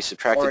 We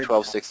subtracted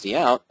 $12.60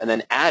 out and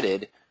then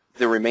added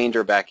the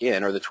remainder back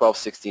in, or the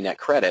 $12.60 net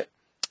credit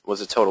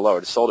was a total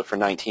lower. Sold it for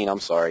 19, I'm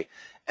sorry,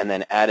 and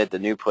then added the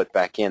new put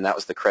back in. That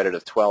was the credit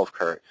of 12,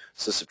 Kurt.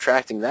 So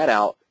subtracting that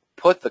out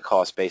put the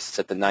cost basis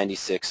at the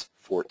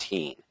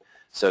 96.14.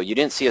 So you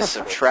didn't see us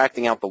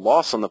subtracting out the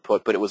loss on the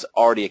put, but it was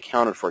already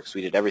accounted for because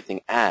we did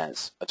everything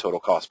as a total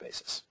cost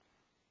basis.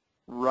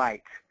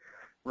 Right.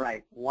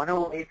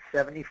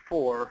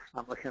 108.74,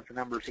 I'm looking at the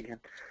numbers again.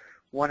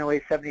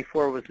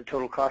 108.74 was the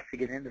total cost to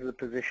get into the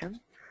position,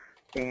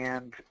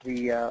 and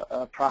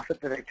the profit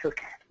that I took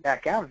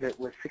back out of it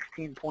was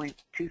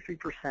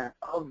 16.23%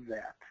 of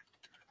that.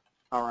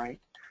 All right,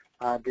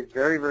 did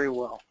very, very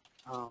well,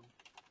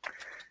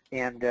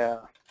 and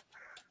about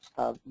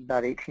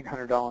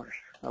 $1,800.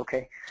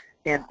 Okay,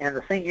 and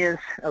the thing is,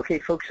 okay,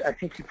 folks, I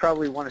think you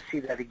probably want to see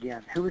that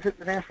again. Who was it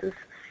that asked this?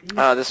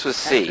 This was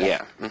C.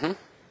 Yeah.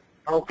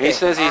 Okay. He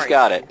says he's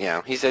got it.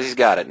 Yeah, he says he's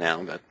got it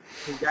now, but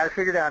he's got it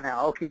figured out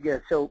now. Okay,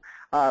 good. So,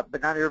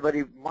 but not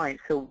everybody might.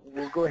 So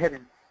we'll go ahead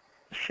and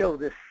show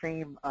this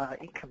same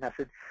income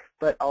method,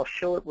 but I'll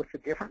show it with a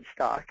different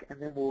stock,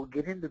 and then we'll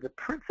get into the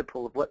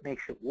principle of what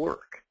makes it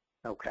work.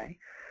 Okay,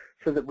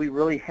 so that we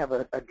really have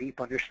a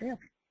deep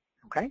understanding.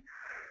 Okay,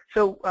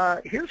 so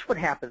here's what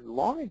happened.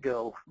 Long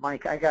ago,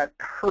 Mike, I got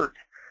hurt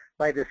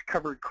by this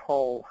covered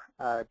call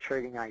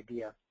trading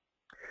idea,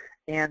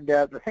 and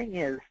the thing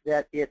is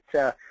that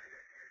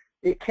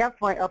it capped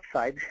my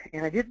upside,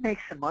 and I did make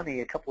some money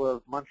a couple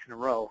of months in a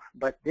row,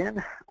 but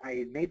then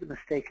I made the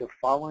mistake of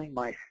following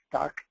my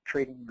stock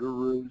trading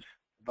guru's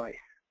advice.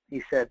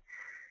 He said,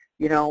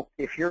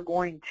 if you're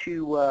going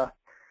to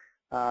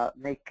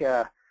make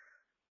 4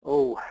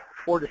 to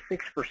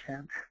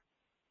 6%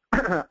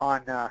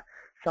 on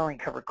selling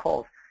covered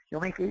calls,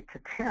 you'll make 8 to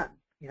 10,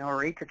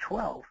 or 8 to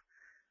 12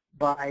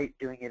 by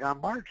doing it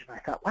on margin. I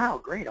thought, wow,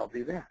 great, I'll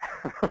do that.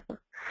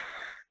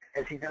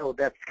 As you know,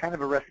 that's kind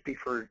of a recipe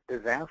for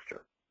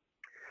disaster.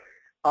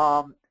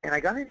 And I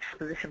got into a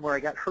position where I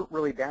got hurt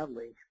really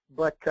badly,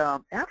 But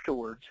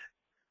afterwards,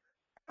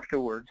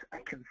 I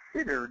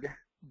considered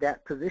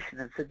that position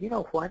and said, you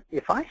know what,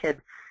 if I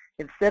had,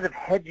 instead of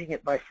hedging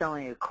it by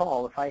selling a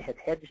call, if I had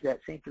hedged that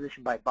same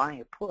position by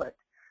buying a put,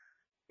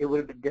 it would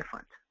have been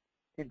different.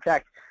 In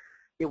fact,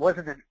 it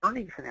wasn't an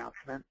earnings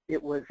announcement.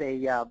 It was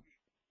a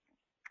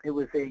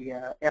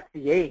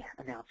FDA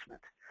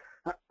announcement,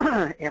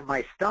 and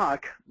my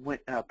stock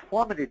went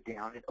plummeted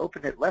down. It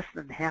opened at less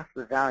than half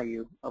the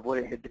value of what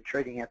it had been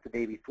trading at the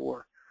day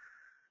before.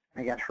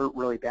 I got hurt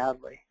really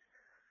badly.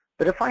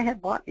 But if I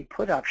had bought a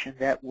put option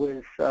that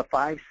was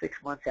 5-6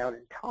 months out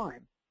in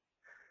time,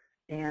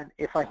 and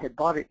if I had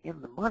bought it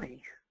in the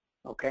money,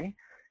 okay,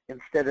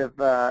 instead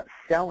of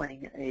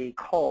selling a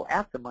call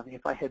at the money,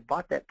 if I had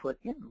bought that put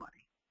in the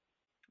money,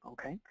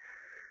 okay,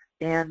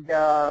 and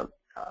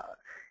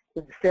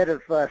instead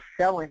of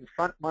selling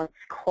front month's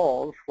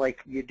calls like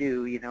you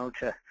do, you know,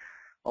 to,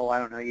 oh, I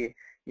don't know, you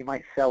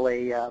might sell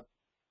a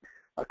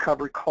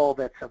covered call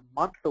that's a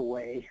month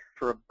away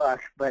for $1,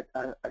 but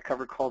a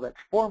covered call that's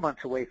 4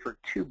 months away for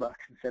 $2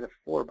 instead of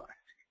 $4.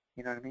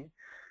 You know what I mean?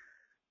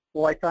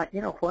 Well, I thought,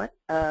 you know what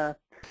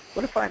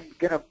if I'm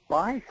going to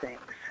buy things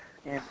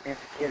and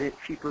get it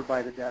cheaper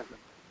by the dozen?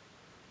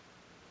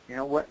 You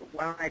know, why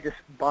don't I just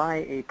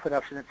buy a put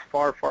option that's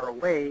far, far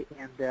away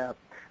and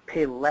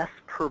pay less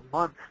per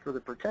month for the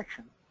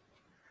protection?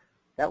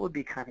 That would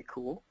be kind of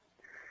cool.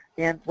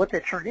 And what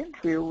that turned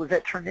into was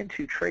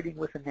trading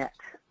with a net,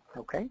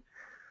 okay?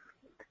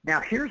 Now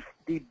here's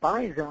the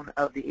buy zone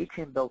of the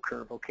ATM bell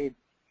curve, okay?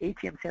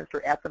 ATM stands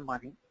for at the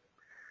money,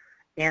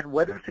 and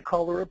whether it's a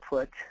call or a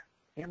put,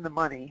 in the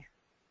money,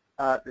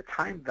 the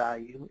time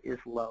value is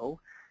low,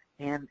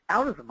 and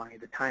out of the money,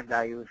 the time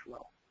value is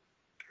low.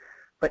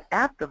 But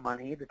at the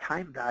money, the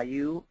time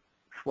value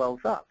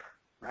swells up,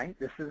 right?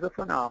 This is a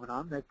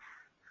phenomenon that's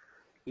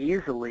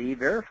easily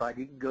verified.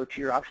 You can go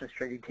to your options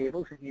trading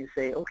tables and you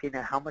say, okay,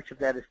 now how much of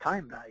that is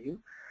time value?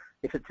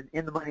 If it's an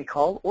in-the-money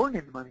call or an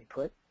in-the-money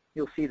put,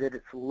 you'll see that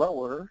it's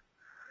lower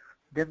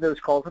than those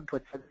calls and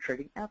puts that are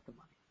trading at the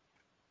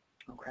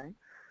money, okay?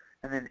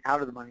 And then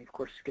out of the money, of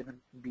course, is going to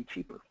be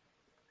cheaper,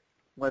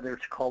 whether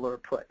it's a call or a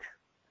put.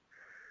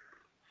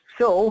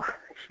 So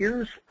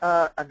here's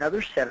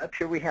another setup.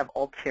 Here we have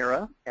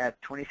Altera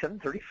at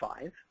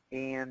 27.35,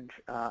 and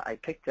I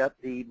picked up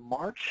the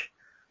March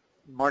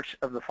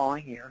of the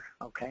following year,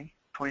 okay?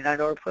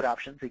 $29 put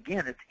options.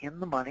 Again, it's in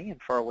the money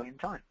and far away in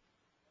time.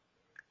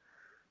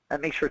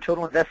 That makes for a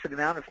total invested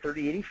amount of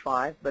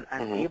 $30.85, but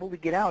I'm able to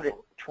get out at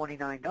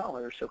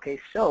 $29, okay?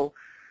 So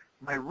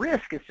my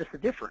risk is just the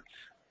difference,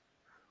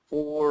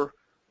 or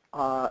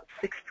 6%.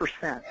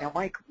 Now,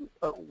 Mike,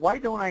 why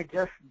don't I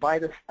just buy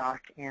the stock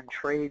and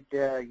trade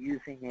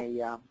using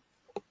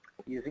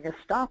a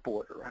stop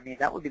order? I mean,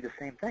 that would be the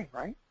same thing,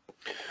 right?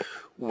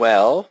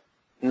 Well,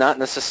 not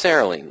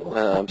necessarily.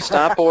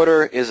 Stop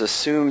order is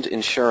assumed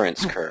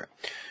insurance, Kurt.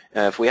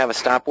 If we have a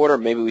stop order,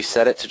 maybe we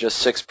set it to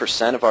just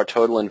 6% of our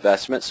total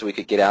investment so we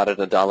could get out at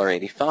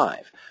 $1.85.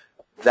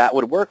 That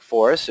would work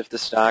for us if the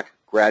stock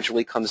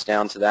gradually comes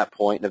down to that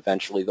point and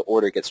eventually the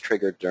order gets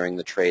triggered during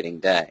the trading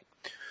day.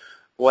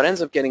 What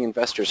ends up getting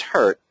investors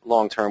hurt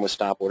long-term with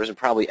stop orders, and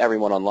probably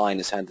everyone online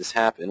has had this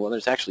happen, well,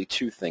 there's actually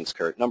two things,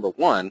 Kurt. Number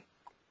one,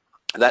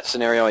 that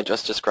scenario I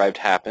just described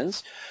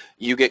happens.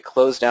 You get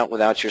closed out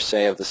without your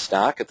say of the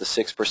stock at the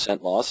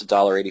 6% loss,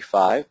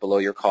 $1.85, below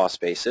your cost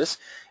basis,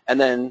 and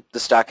then the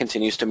stock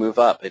continues to move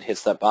up. It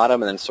hits that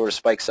bottom and then sort of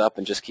spikes up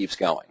and just keeps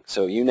going.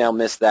 So you now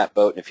miss that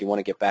boat, and if you want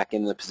to get back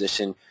in the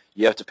position,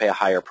 you have to pay a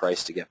higher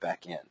price to get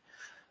back in.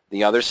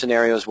 The other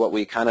scenario is what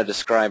we kind of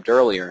described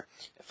earlier.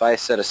 If I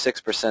set a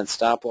 6%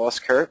 stop loss,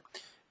 Kurt,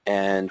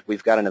 and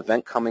we've got an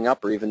event coming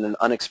up or even an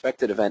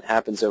unexpected event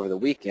happens over the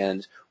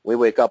weekend, we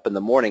wake up in the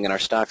morning and our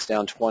stock's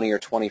down 20 or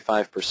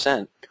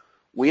 25%,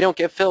 we don't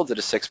get filled at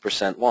a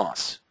 6%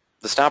 loss.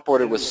 The stop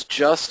order was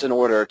just an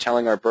order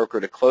telling our broker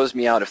to close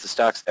me out if the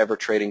stock's ever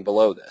trading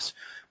below this.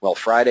 Well,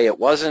 Friday it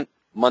wasn't.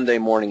 Monday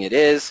morning it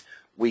is.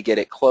 We get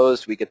it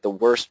closed. We get the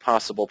worst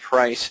possible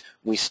price.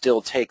 We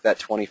still take that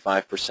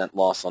 25%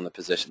 loss on the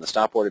position. The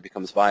stop order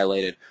becomes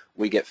violated.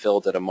 We get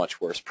filled at a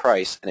much worse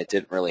price, and it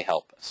didn't really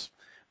help us.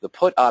 The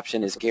put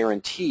option is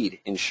guaranteed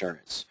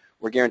insurance.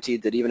 We're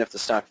guaranteed that even if the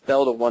stock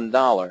fell to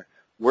 $1,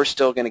 we're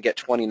still going to get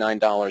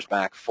 $29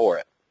 back for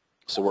it.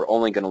 So we're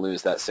only going to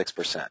lose that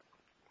 6%.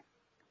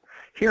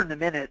 Here in a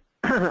minute,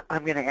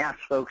 I'm going to ask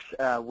folks,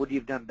 would you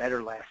have done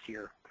better last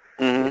year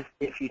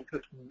if you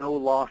took no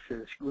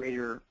losses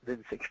greater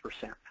than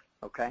 6%,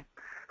 okay?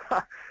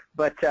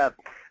 But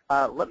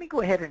let me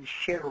go ahead and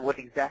share what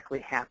exactly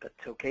happened,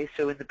 okay?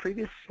 So in the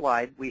previous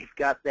slide, we've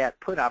got that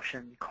put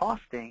option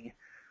costing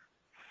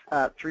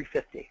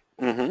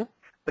 $350.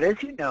 But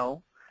as you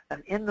know,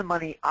 an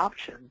in-the-money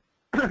option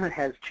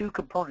has two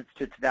components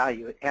to its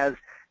value. It has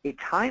a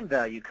time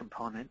value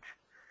component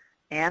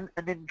and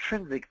an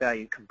intrinsic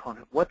value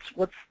component. What's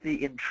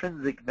the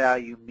intrinsic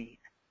value mean?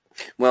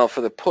 Well,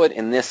 for the put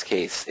in this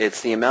case,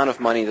 it's the amount of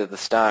money that the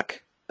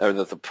stock or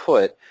that the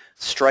put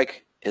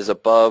strike is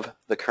above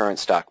the current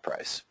stock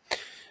price.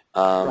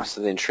 Right.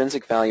 So the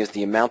intrinsic value is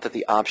the amount that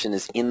the option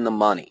is in the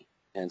money.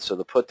 And so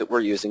the put that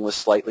we're using was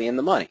slightly in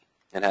the money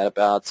and had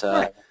about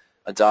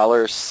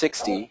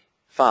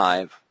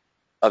 $1.65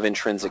 of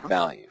intrinsic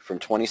value. From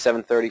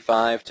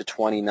 $27.35 to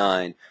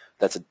 $29,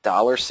 that's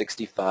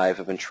 $1.65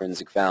 of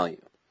intrinsic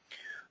value.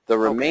 The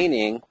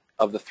remaining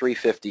of the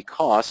 $3.50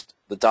 cost,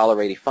 the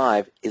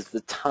 $1.85, is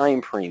the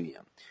time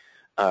premium,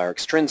 our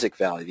extrinsic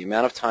value, the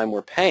amount of time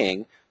we're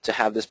paying to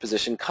have this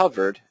position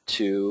covered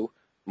to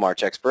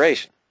March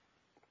expiration.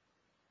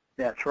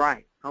 That's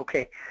right.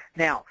 Okay.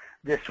 Now,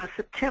 this was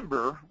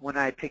September when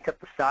I picked up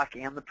the stock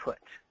and the put.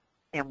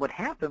 And what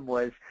happened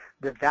was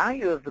the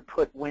value of the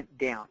put went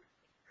down.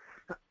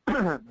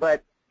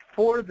 But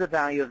for the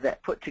value of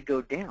that put to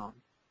go down,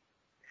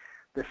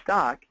 the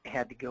stock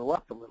had to go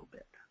up a little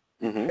bit.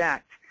 In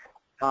fact,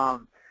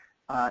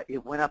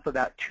 it went up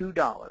about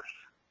 $2.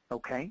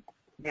 Okay.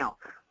 Now,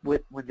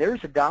 when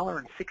there's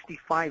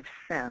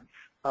 $1.65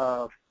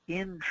 of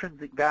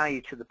intrinsic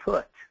value to the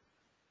put,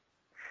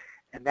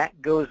 and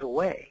that goes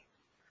away,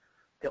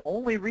 the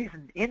only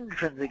reason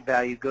intrinsic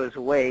value goes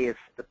away is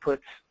the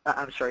puts.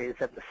 Is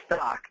that the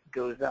stock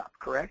goes up.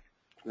 Correct?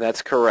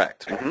 That's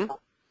correct.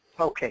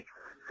 Okay.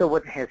 So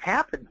what has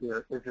happened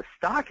here is the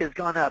stock has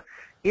gone up.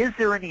 Is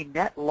there any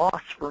net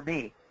loss for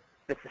me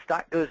if the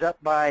stock goes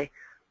up by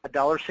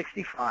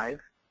 $1.65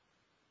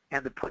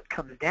 and the put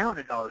comes down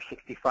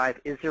 $1.65?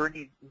 Is there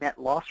any net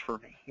loss for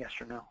me? Yes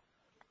or no?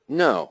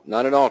 No,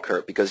 not at all,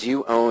 Kurt, because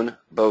you own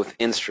both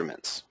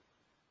instruments.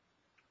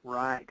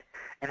 Right.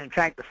 And in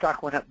fact, the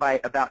stock went up by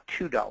about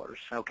 $2,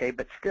 okay,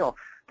 but still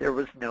there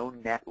was no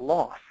net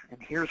loss. And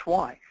here's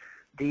why.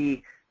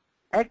 The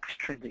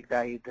extrinsic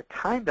value, the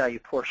time value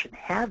portion,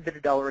 had been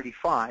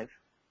 $1.85,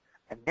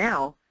 and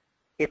now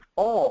it's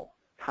all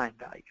time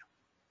value.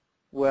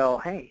 Well,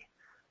 hey,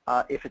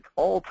 if it's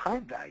all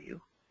time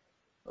value,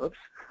 if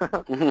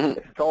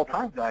it's all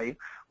time value,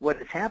 what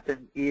has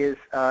happened is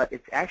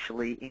it's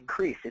actually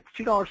increased. It's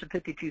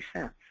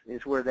 $2.52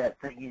 is where that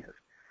thing is.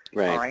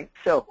 Right. All right.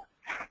 So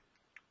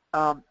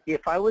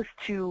if I was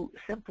to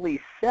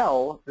simply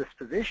sell this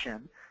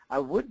position, I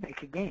would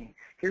make a gain.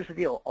 Here's the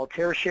deal.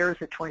 Altera shares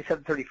at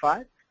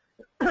 $27.35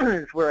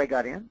 is where I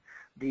got in.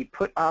 The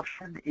put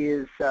option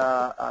is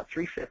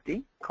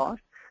 $3.50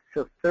 cost,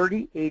 so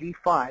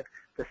 $30.85,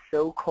 the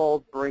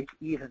so-called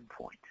break-even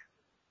point.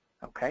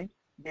 Okay.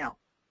 Now,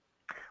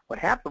 what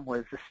happened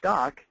was the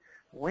stock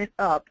went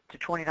up to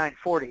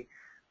 $29.40.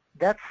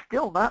 That's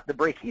still not the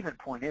break-even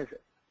point, is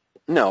it?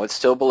 No, it's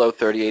still below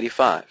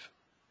 $30.85.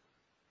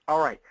 All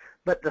right.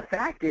 But the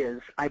fact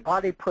is, I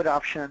bought a put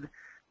option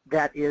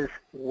that is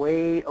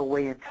way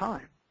away in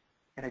time.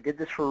 And I did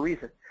this for a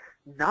reason.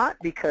 Not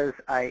because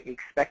I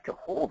expect to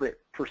hold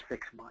it for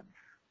 6 months,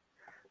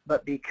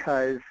 but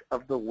because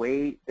of the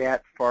way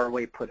that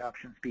far-away put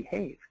options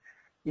behave.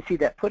 You see,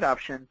 that put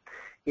option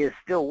is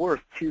still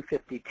worth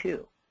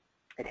 $2.52.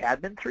 It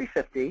had been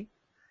 $3.50.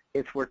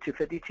 It's worth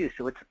 $2.52.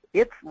 So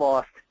it's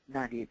lost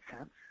 98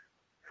 cents.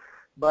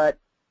 But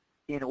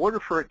in order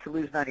for it to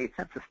lose 98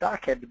 cents, the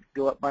stock had to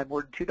go up by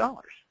more than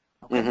 $2.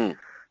 Okay?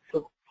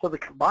 So the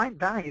combined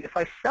value, if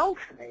I sell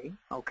today,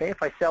 okay,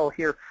 if I sell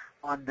here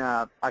on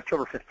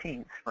October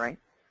 15th, right?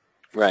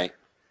 Right.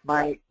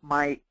 My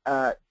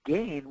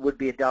gain would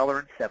be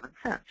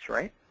 $1.07,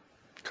 right?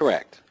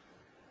 Correct.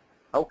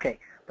 Okay,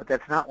 but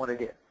that's not what I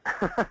did.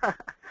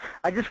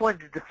 I just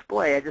wanted to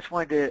display, I just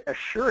wanted to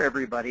assure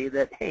everybody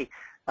that, hey,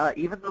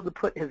 even though the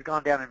put has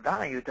gone down in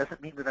value, it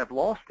doesn't mean that I've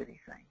lost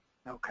anything,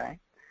 okay?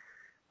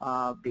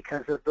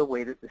 Because of the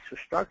way that this was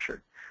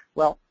structured.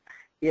 Well,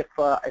 if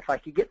I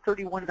could get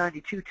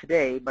 $31.92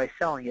 today by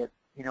selling it,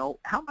 you know,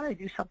 how about I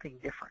do something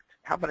different?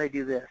 How about I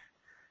do this?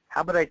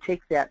 How about I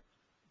take that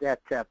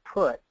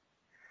put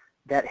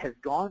that has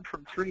gone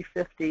from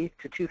 $3.50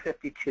 to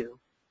 $2.52?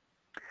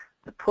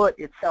 The put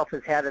itself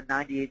has had a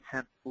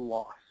 98-cent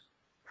loss,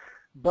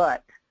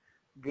 but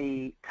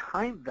the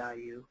time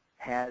value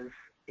has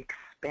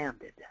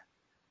expanded.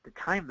 The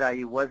time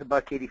value was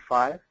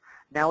 $1.85.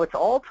 Now it's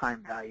all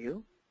time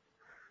value,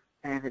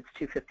 and it's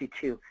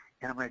 $2.52.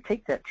 And I'm going to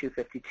take that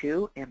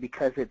 $2.52, and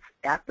because it's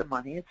at the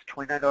money, it's a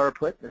 $29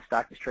 put. The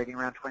stock is trading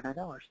around $29.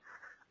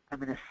 I'm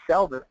going to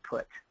sell the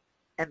put,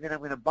 and then I'm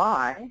going to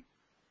buy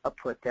a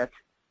put that's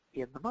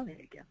in the money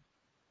again.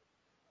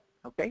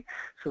 Okay?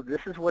 So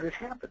this is what has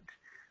happened.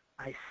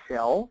 I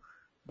sell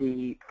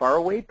the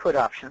faraway put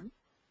option,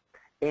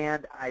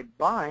 and I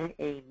buy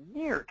a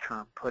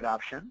near-term put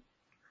option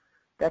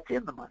that's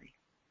in the money.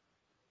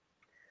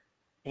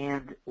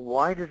 And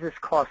why does this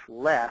cost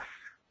less,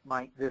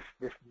 Mike, this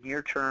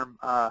near-term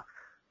 $30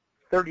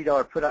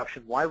 put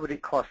option? Why would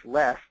it cost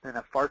less than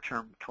a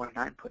far-term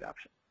 $29 put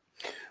option?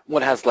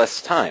 Well, it has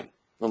less time.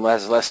 It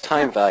has less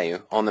time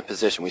value on the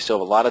position. We still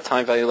have a lot of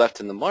time value left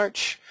in the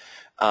March,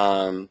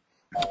 and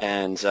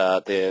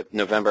the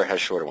November has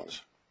shorter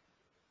ones.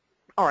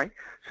 All right.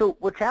 So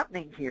what's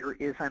happening here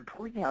is I'm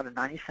pulling out a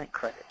 90-cent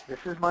credit. This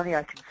is money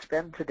I can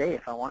spend today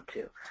if I want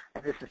to,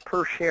 and this is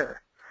per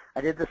share.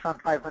 I did this on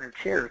 500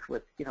 shares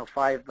with, you know,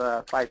 five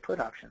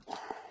put options.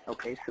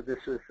 Okay, so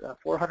this was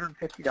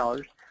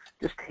 $450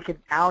 just taken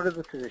out of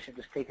the position,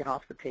 just taken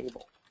off the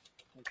table.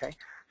 Okay,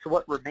 So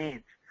what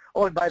remains?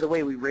 Oh, and by the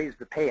way, we raised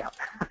the payout.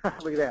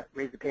 Look at that,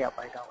 raised the payout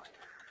by $1.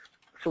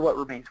 So what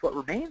remains? What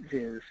remains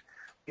is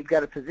we've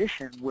got a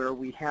position where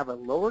we have a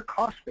lower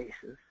cost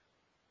basis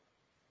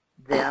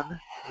than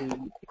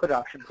the put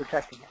option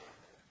protecting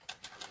it.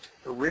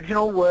 The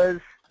original was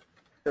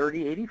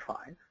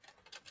 $30.85.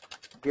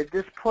 Did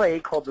this play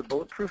called the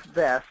Bulletproof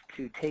vest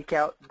to take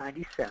out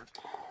 90 cents.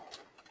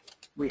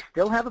 We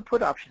still have a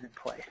put option in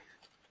place,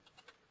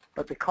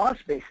 but the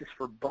cost basis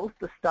for both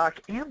the stock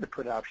and the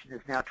put option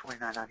is now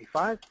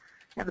 $29.95,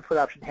 and the put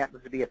option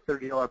happens to be a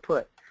 $30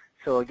 put.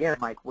 So again,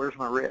 Mike, where's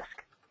my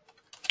risk?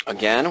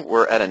 Again,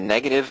 we're at a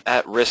negative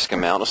at-risk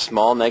amount, a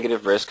small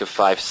negative risk of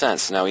 5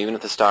 cents. Now, even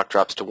if the stock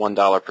drops to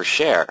 $1 per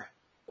share,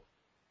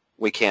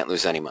 we can't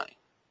lose any money.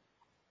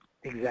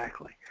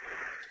 Exactly.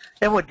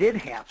 And what did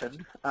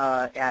happen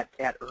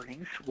at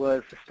earnings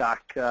was the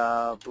stock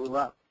blew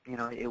up. You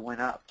know, it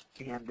went up,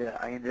 and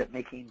I ended up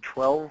making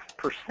 12%.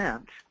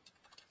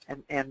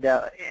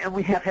 And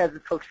we have had the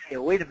folks say,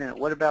 oh, wait a minute,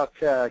 what about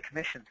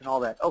commissions and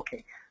all that?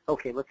 Okay,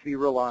 let's be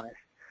real honest.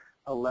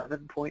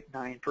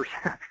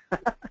 11.9%.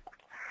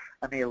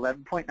 I made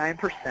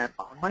 11.9%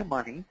 on my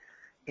money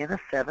in a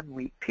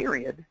 7-week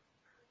period,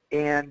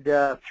 and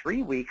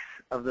 3 weeks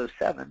of those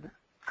 7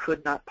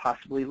 could not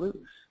possibly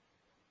lose.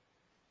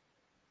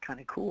 Kind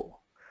of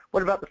cool.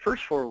 What about the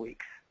first 4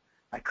 weeks?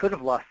 I could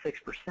have lost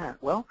 6%.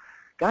 Well,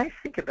 guys,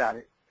 think about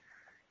it.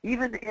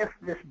 Even if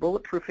this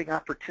bulletproofing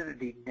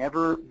opportunity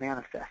never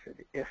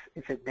manifested, if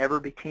it never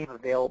became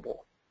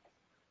available,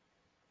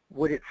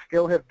 would it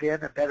still have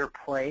been a better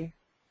play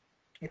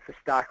if the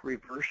stock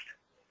reversed?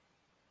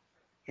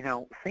 You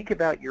know, think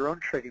about your own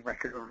trading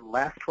record over the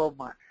last 12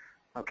 months,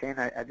 okay? And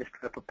I just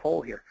put up a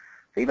poll here.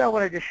 Think about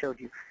what I just showed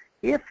you.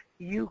 If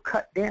you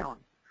cut down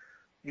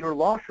your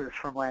losses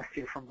from last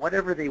year from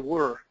whatever they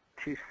were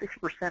to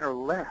 6% or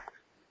less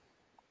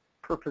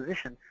per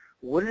position,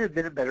 would it have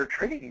been a better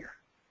trading year?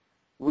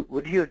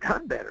 Would you have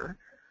done better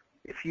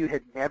if you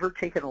had never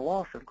taken a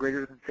loss of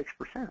greater than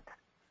 6%?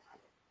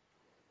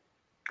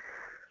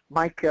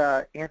 Mike,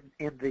 in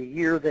the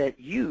year that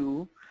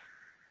you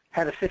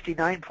had a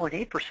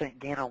 59.8%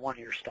 gain on one of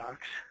your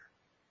stocks,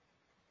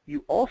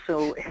 you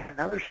also had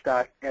another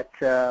stock that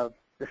the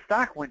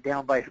stock went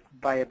down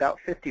by about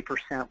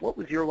 50%. What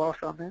was your loss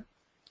on that?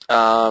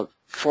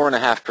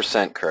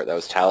 4.5%, Kurt. That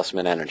was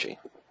Talisman Energy.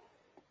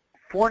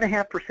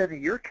 4.5% of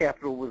your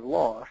capital was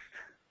lost,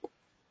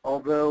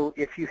 although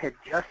if you had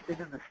just been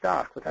in the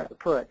stock without the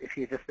put, if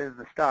you had just been in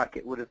the stock,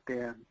 it would have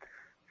been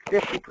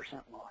 50%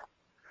 loss.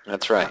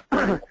 That's right.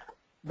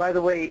 By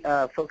the way,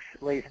 folks,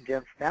 ladies and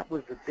gents, that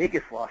was the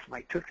biggest loss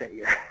Mike took that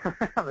year.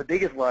 The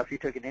biggest loss he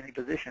took in any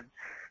position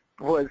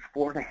was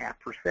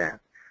 4.5%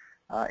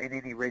 in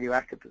any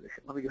radioactive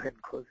position. Let me go ahead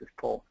and close this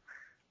poll.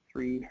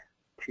 3,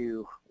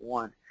 2,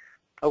 1.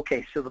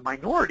 Okay, so the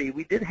minority,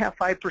 we did have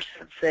 5%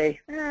 say,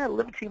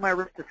 limiting my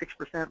risk to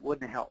 6%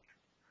 wouldn't have helped.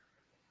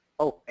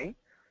 Okay,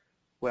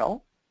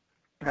 well,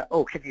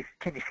 can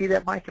you see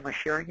that, Mike? Am I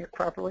sharing it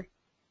properly?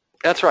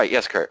 That's right.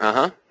 Yes, Kurt.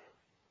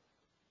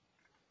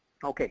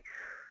 Okay,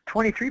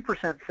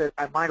 23% said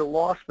I might have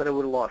lost, but I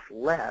would have lost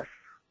less.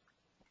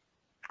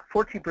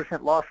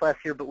 14% lost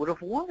last year, but would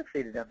have won if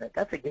they'd have done that.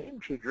 That's a game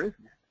changer, isn't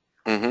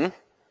it?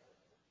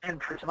 Mm-hmm.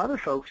 And for some other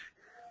folks,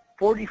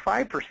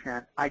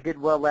 45%, I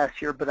did well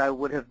last year, but I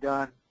would have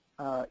done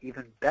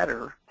even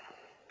better.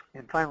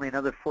 And finally,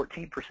 another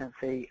 14%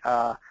 say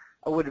I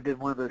would have been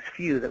one of those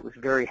few that was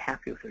very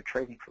happy with their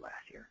trading for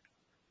last year.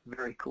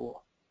 Very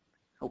cool.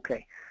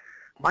 Okay.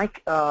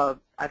 Mike,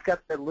 I've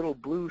got that little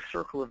blue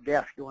circle of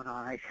death going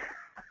on.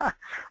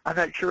 I'm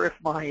not sure if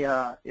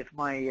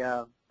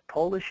my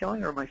poll is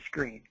showing or my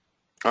screen.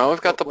 Oh,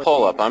 we've got the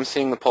poll up. I'm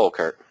seeing the poll,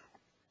 Kurt.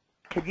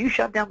 Can you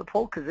shut down the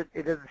poll? Because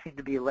it doesn't seem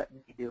to be letting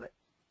me do it.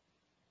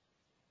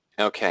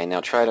 Okay, now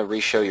try to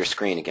re-show your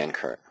screen again,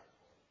 Kurt.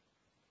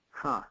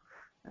 Huh.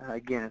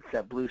 Again, it's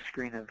that blue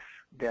screen of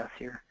death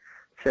here.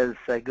 It says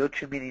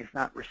GoToMeeting is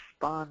not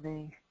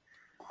responding.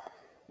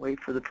 Wait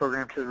for the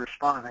program to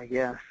respond, I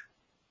guess.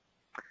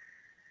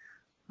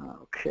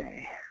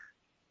 Okay.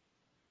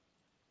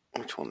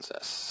 Which one's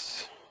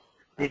this?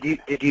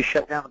 Did you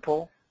shut down the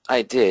poll?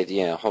 I did,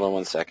 yeah. Hold on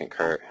one second,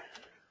 Kurt.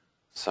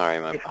 Sorry,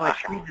 if my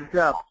screen is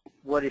up,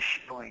 what is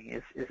showing?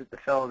 Is it the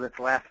fellow that's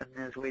laughing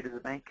his way to the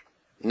bank?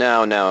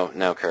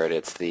 No, Kurt.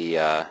 It's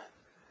the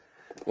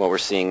what we're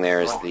seeing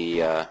there is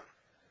the. I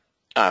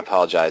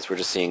apologize. We're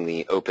just seeing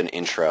the open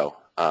intro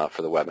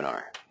for the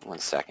webinar. 1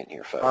 second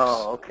here, folks.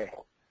 Oh, okay.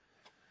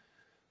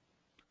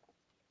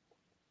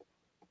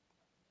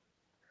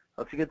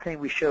 Well, it's a good thing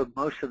we showed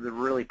most of the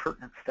really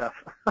pertinent stuff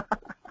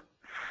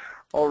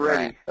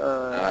already. Right.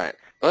 All right.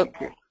 Thank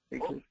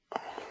you.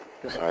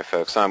 Sorry,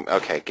 folks.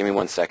 Okay, give me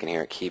 1 second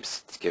here. It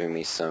keeps giving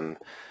me some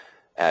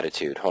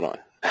attitude. Hold on.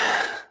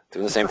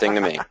 Doing the same thing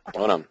to me.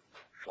 Hold on.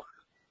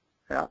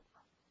 Yeah.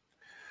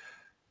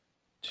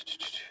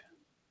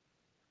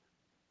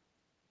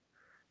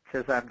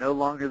 Says I'm no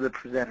longer the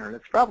presenter.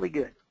 That's probably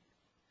good.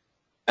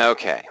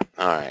 Okay.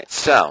 All right.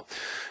 So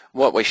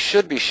What we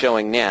should be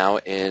showing now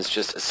is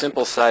just a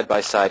simple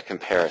side-by-side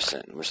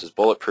comparison, which is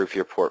Bulletproof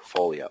your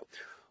portfolio.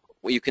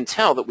 Well, you can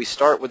tell that we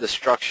start with the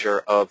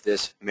structure of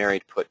this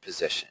married put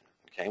position.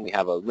 Okay, we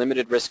have a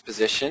limited risk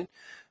position,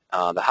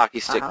 the hockey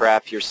stick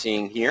graph you're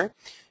seeing here,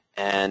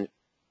 and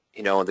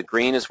the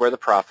green is where the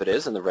profit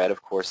is, and the red,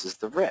 of course, is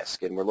the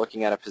risk. And we're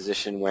looking at a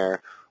position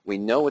where we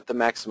know what the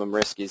maximum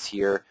risk is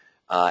here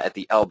at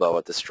the elbow,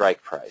 at the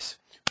strike price.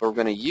 But we're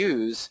going to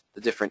use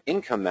the different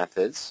income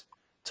methods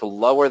to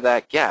lower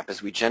that gap.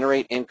 As we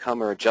generate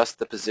income or adjust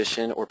the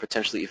position or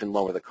potentially even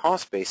lower the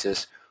cost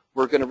basis,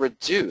 we're going to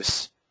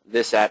reduce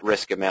this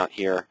at-risk amount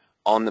here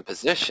on the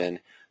position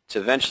to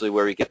eventually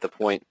where we get the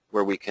point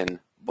where we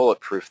can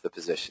bulletproof the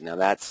position. Now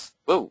that's,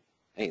 whoa,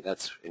 hey,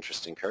 that's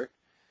interesting, Kurt.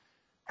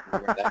 I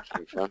don't know where that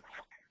came from.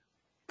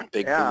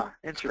 Big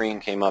blue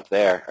screen came up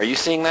there. Are you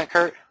seeing that,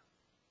 Kurt?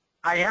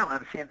 I am.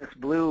 I'm seeing this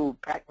blue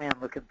Pac-Man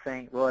looking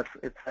thing. Well,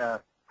 it's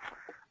got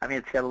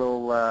a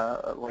little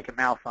like a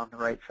mouth on the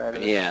right side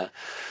of it. Yeah.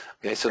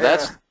 Okay, so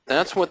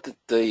that's what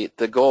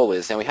the goal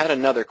is. And we had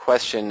another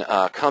question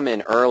come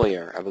in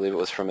earlier. I believe it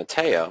was from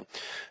Mateo,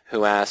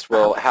 who asked,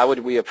 well, how would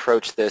we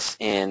approach this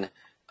in,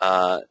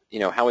 how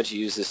would you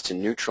use this to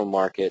neutral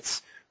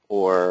markets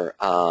or,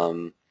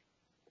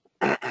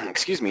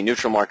 excuse me,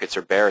 neutral markets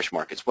or bearish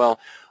markets? Well,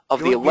 of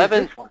the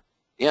 11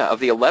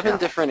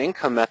 different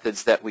income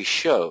methods that we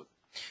showed,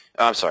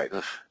 I'm sorry,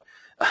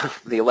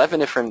 the 11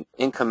 different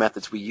income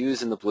methods we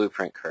use in the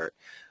blueprint, Kurt,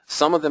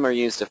 some of them are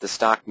used if the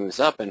stock moves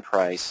up in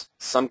price,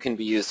 some can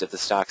be used if the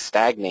stock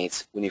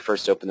stagnates when you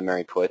first open the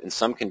married put, and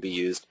some can be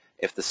used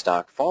if the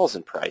stock falls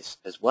in price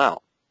as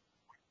well.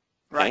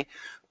 Okay? Right.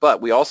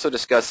 But we also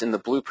discuss in the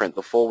blueprint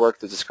the full work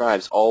that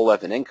describes all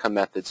 11 income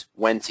methods,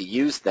 when to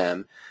use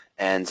them,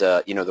 and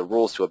the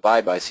rules to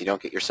abide by so you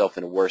don't get yourself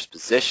in a worse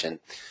position.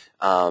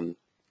 In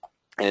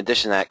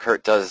addition to that,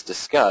 Kurt does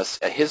discuss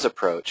his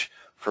approach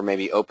for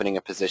maybe opening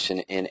a position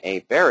in a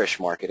bearish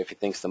market if he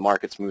thinks the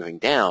market's moving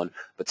down,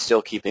 but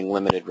still keeping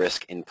limited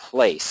risk in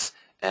place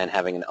and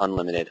having an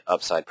unlimited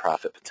upside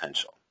profit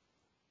potential.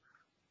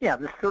 Yeah,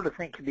 this sort of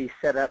thing can be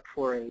set up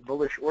for a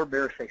bullish or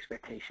bearish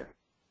expectation.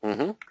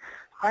 Mm-hmm.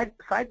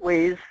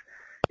 Sideways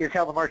is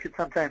how the market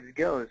sometimes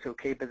goes,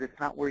 okay, but it's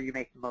not where you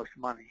make the most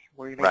money.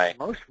 Where you make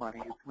the most money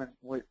is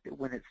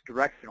when it's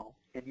directional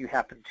and you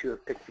happen to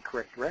have picked the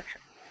correct direction.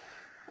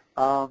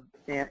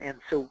 And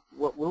so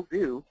what we'll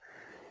do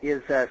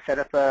is set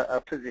up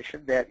a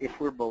position that if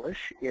we're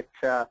bullish, it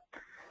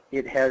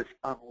has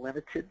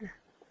unlimited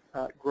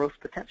growth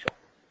potential,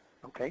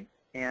 okay?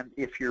 And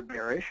if you're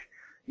bearish,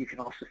 you can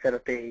also set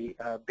up a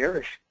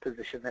bearish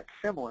position that's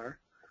similar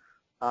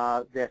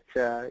that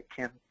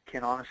can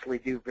honestly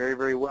do very,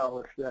 very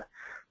well if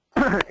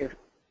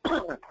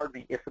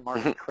the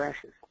market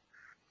crashes.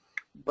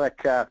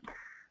 But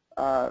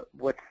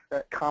what's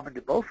common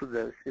to both of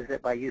those is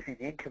that by using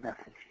the income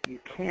method, you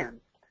can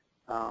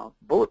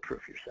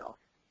bulletproof yourself.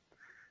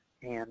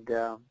 And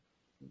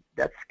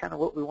that's kind of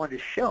what we wanted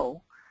to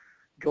show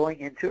going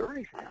into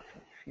earnings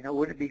announcements.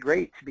 Wouldn't it be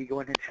great to be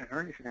going into an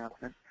earnings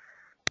announcement,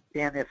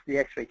 and if the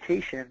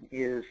expectation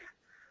is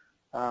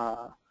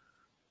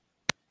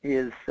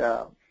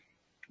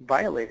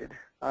violated,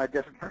 it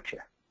doesn't hurt you.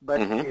 But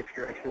if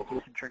your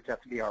expectation turns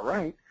out to be all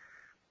right,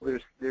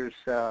 there's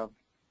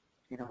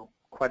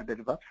quite a bit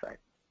of upside.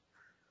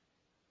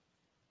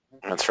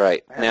 That's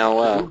right.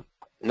 Now,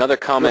 another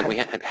comment we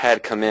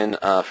had come in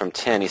from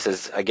Tin. He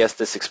says, I guess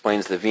this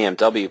explains the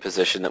VMW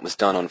position that was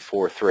done on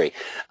 4-3.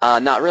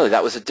 Not really.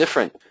 That was a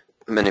different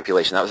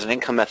manipulation. That was an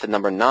income method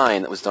number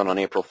 9 that was done on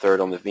April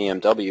 3rd on the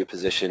VMW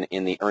position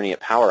in the Earning at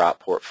Power Out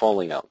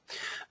portfolio.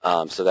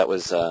 So that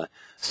was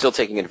still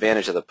taking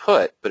advantage of the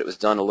put, but it was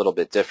done a little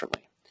bit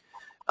differently.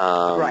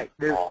 Right.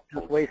 There's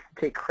ways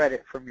to take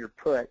credit from your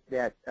put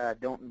that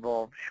don't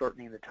involve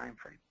shortening the time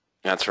frame.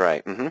 That's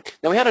right.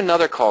 Now we had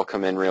another call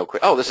come in real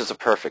quick. Oh, this is a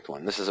perfect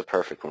one.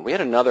 We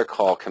had another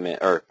call come in,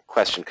 or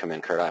question come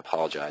in, Kurt. I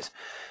apologize.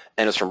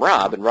 And it's from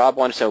Rob. And Rob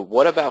wanted to know,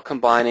 what about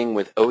combining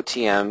with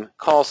OTM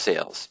call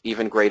sales,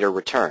 even greater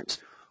returns?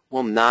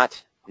 Well,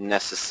 not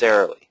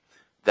necessarily.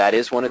 That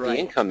is one of the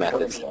income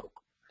methods.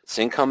 It's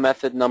income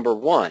method number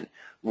 1.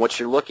 What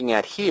you're looking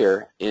at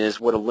here is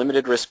what a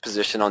limited risk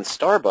position on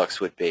Starbucks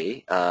would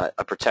be,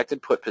 a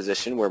protected put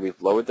position where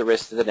we've lowered the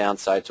risk to the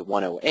downside to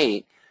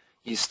 108.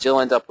 You still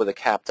end up with a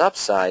capped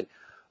upside,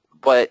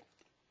 but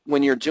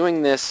when you're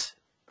doing this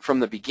from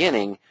the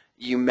beginning,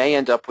 you may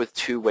end up with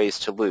 2 ways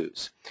to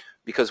lose.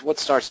 Because what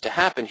starts to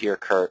happen here,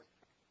 Kurt,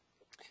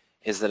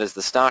 is that as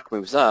the stock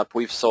moves up,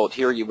 we've sold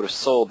here, you would have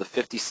sold the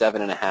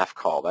 57.5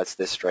 call. That's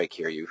this strike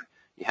here. You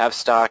have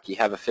stock, you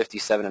have a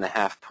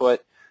 57.5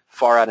 put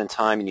far out in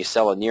time, and you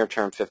sell a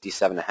near-term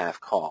 57.5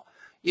 call.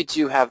 You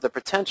do have the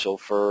potential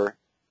for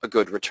a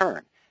good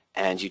return,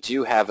 and you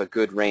do have a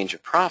good range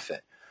of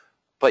profit.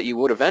 But you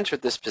would have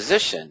entered this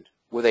position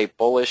with a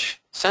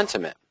bullish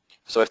sentiment.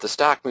 So if the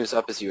stock moves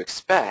up as you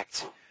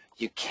expect,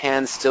 you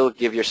can still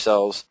give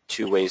yourselves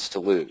 2 ways to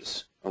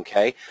lose.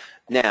 Okay?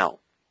 Now,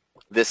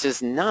 this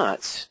is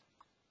not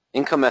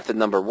income method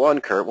number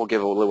one, Kurt, we'll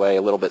give away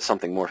a little bit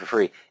something more for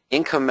free.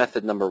 Income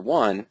method number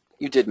one,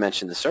 you did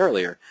mention this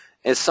earlier,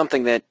 is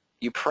something that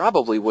you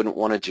probably wouldn't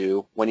want to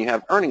do when you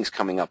have earnings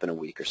coming up in a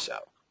week or so.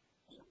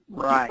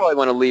 Right. You probably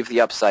want to leave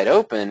the upside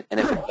open, and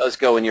if it does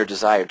go in your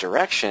desired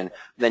direction,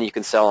 then you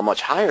can sell a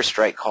much higher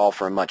strike call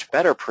for a much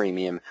better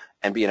premium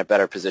and be in a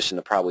better position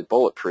to probably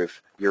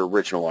bulletproof your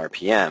original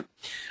RPM.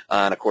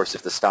 And of course,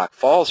 if the stock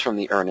falls from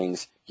the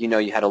earnings, you know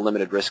you had a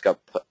limited risk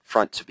up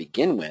front to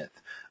begin with,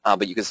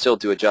 but you can still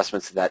do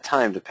adjustments at that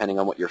time depending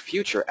on what your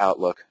future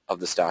outlook of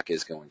the stock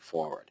is going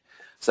forward.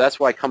 So that's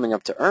why coming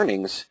up to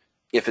earnings,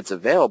 if it's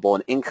available,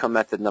 an income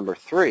method number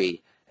 3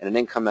 and an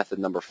income method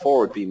number 4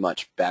 would be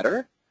much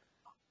better,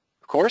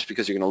 of course,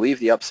 because you're going to leave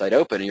the upside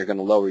open and you're going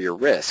to lower your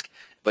risk.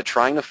 But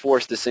trying to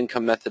force this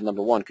income method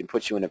number 1 can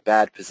put you in a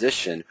bad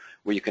position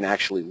where you can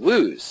actually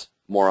lose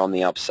more on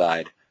the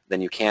upside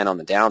than you can on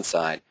the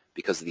downside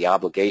because of the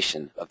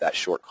obligation of that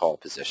short call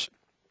position.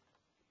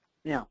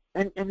 Yeah,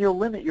 and you'll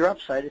limit your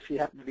upside if you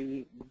happen to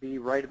be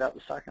right about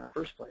the stock in the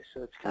first place.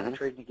 So it's kind of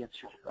trading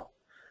against yourself.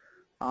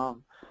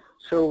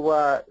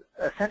 So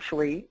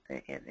essentially,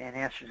 in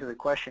answer to the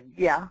question,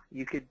 yeah,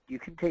 you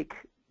can take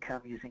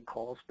income using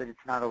calls, but it's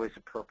not always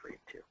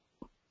appropriate to.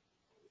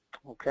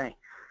 Okay,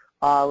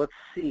 let's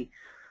see,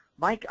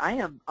 Mike. I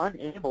am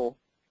unable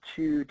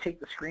to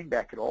take the screen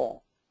back at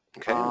all.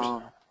 Okay.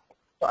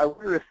 I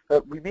wonder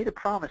if we made a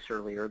promise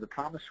earlier. The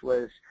promise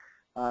was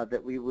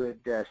that we would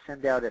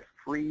send out a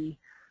free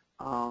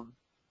 2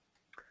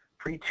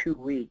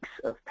 weeks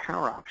of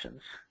Power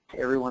Options to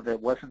everyone that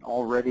wasn't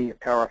already a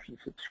Power Options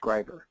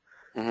subscriber.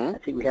 I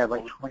think we had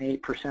like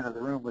 28% of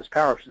the room was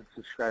Power Options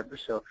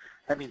subscribers, so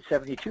that means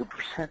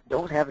 72%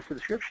 don't have a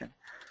subscription.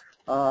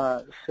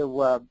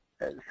 So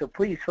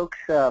please, folks,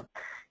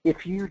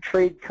 if you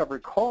trade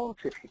covered calls,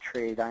 if you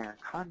trade iron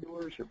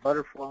condors or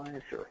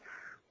butterflies,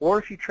 or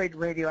if you trade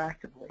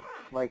radioactively,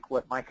 like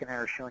what Mike and I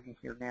are showing you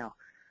here now,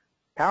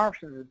 Power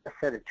Options is a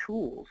set of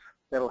tools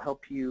that will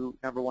help you,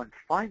 number one,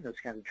 find those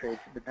kinds of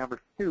trades, but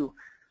number two,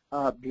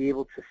 be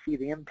able to see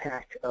the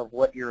impact of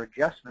what your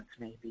adjustments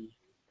may be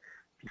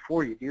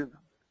before you do them.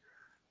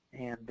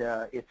 And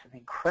it's an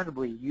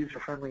incredibly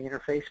user-friendly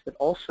interface, but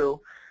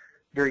also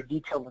very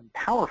detailed and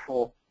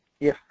powerful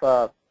if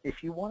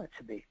you want it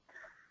to be.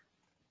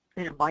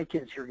 And Mike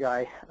is your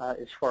guy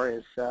as far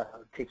as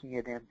taking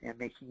it in and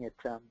making it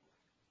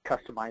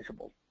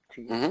customizable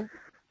to you.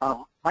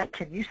 Mike,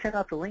 can you send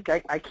out the link?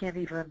 I can't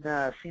even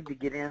seem to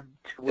get in.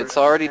 It's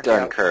already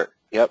done, Kurt.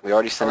 Yep, we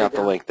already sent out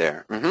the link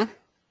there.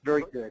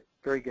 Very good,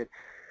 very good.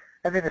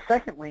 And then the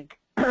second link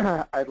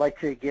I'd like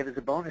to give as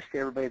a bonus to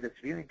everybody that's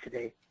viewing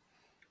today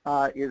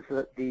is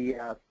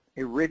the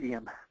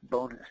Iridium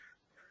bonus.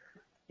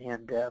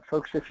 And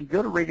folks, if you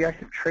go to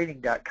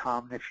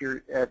RadioActiveTrading.com, and if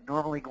you're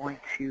normally going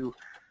to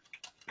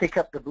pick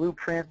up the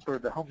blueprint or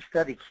the home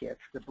study kits,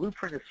 the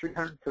blueprint is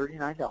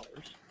 $339,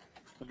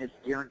 and it's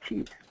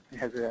guaranteed. It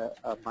has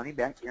a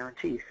money-back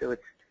guarantee, so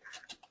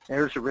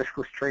there's a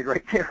riskless trade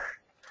right there.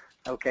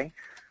 Okay,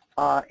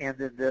 and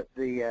then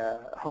the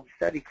home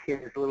study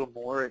kit is a little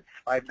more. It's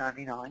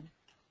 $5.99,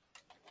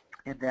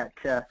 and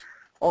that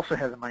also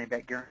has a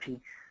money-back guarantee.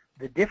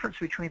 The difference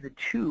between the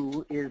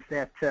two is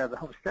that the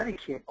home study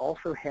kit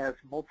also has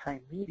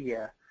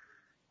multimedia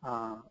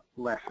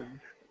lessons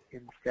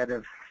instead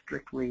of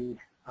strictly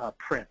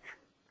print.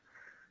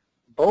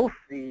 Both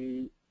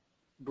the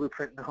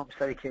Blueprint and the home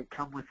study kit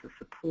come with the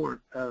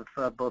support of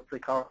both the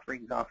Colorado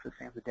Springs office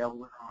and the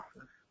Delaware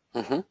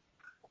office.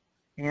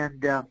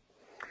 And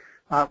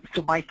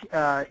so, Mike,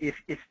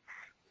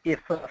 if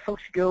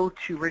folks go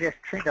to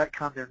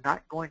RadioActiveTrading.com, they're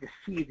not going to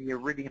see the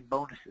Iridium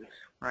bonuses,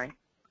 right?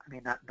 I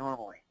mean, not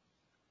normally.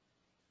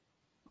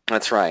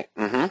 That's right.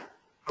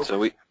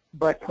 So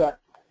But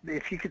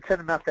if you could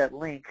send them out that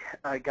link,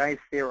 guys,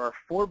 there are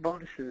 4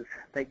 bonuses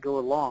that go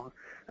along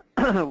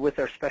with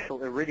our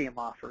special Iridium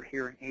offer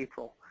here in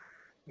April.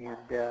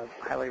 And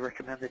highly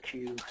recommend that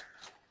you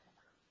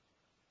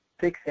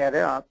pick that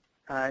up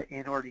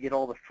in order to get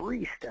all the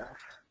free stuff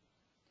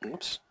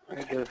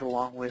that goes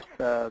along with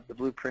the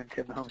blueprint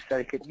and the home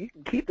study kit. You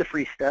can keep the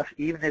free stuff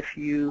even if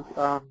you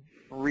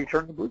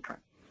return the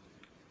blueprint.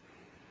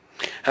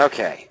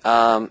 Okay.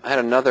 I had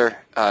another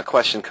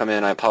question come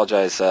in. I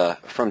apologize,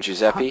 from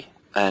Giuseppe.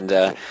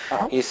 And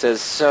he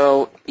says,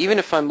 so even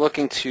if I'm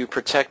looking to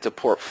protect a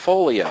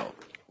portfolio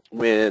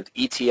with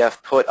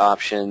ETF put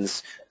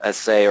options, let's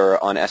say,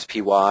 or on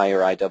SPY or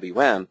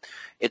IWM,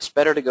 it's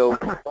better to go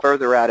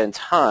further out in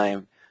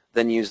time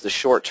than use the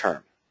short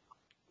term.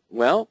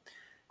 Well,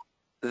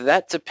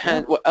 that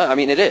depends. Well, I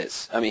mean, it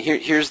is. I mean,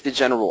 here's the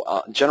general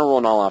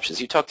on all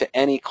options. You talk to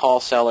any call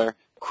seller,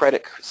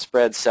 credit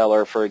spread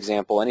seller, for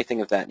example,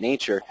 anything of that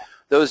nature,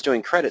 those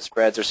doing credit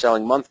spreads are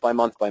selling month by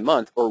month by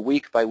month or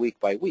week by week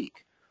by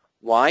week.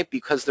 Why?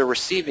 Because they're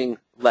receiving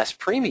less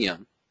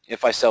premium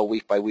if I sell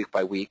week by week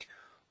by week,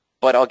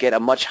 but I'll get a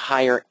much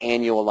higher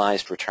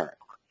annualized return.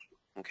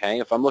 Okay?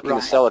 If I'm looking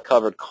to sell a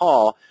covered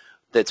call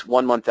that's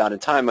 1 month out in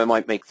time, I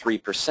might make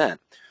 3%.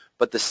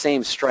 But the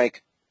same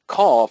strike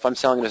call, if I'm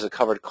selling it as a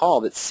covered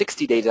call that's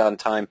 60 days out in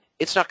time,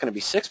 it's not going to be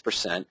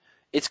 6%.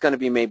 It's going to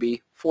be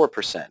maybe 4%,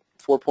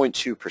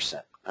 4.2%.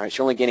 All right, so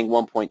you're only gaining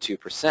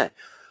 1.2%.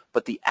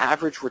 But the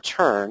average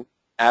return,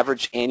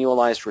 average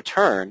annualized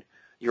return,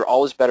 you're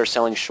always better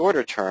selling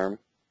shorter term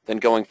than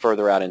going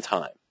further out in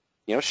time.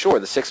 You know, sure,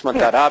 the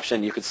 6-month out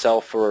option you could sell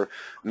for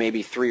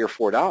maybe $3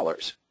 or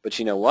 $4, but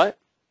you know what?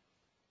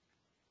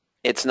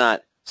 It's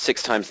not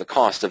 6 times the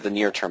cost of the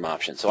near-term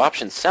option. So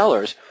option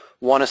sellers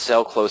want to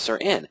sell closer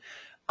in.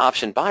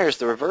 Option buyers,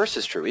 the reverse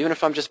is true. Even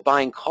if I'm just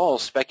buying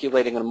calls,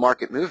 speculating on a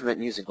market movement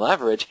and using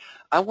leverage,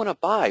 I want to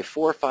buy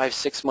 4, 5,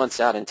 6 months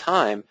out in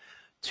time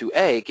to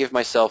A, give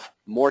myself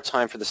more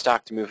time for the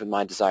stock to move in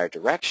my desired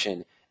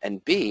direction,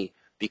 and B,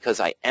 because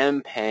I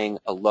am paying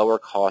a lower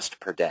cost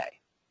per day.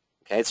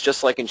 Okay, it's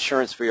just like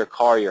insurance for your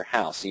car or your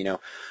house. You know,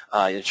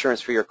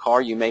 insurance for your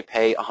car, you may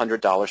pay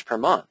 $100 per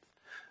month.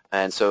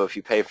 And so if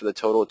you pay for the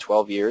total of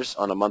 12 years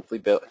on a monthly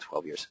bill,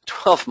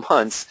 12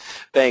 months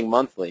paying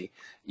monthly,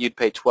 you'd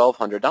pay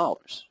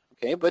 $1,200.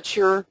 Okay, but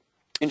your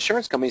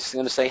insurance company is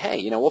going to say, hey,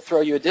 you know, we'll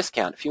throw you a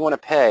discount. If you want to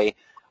pay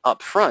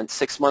up front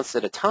 6 months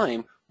at a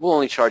time, we'll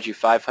only charge you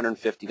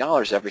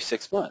 $550 every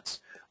 6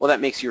 months. Well,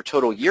 that makes your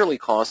total yearly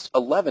cost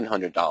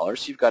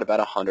 $1,100. You've got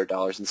about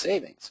 $100 in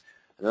savings.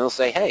 And then they'll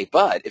say, hey,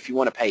 but if you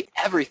want to pay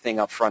everything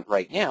up front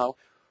right now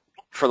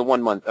for the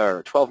 1 month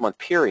or 12-month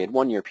period,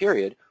 1 year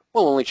period,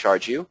 we'll only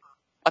charge you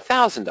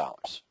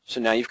 $1,000. So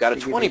now you've got a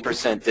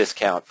 20%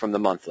 discount from the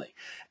monthly.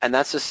 And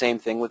that's the same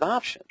thing with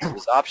options.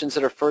 Those options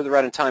that are further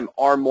out in time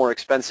are more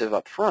expensive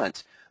up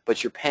front,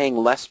 but you're paying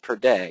less per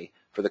day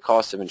for the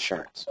cost of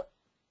insurance.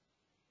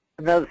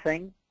 Another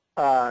thing,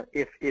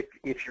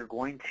 if you're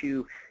going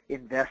to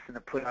invest in a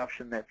put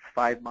option that's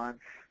 5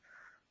 months,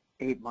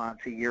 8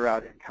 months, a year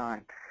out in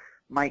time,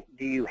 Mike,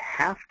 do you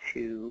have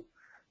to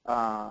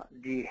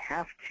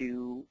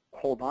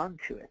hold on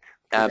to it?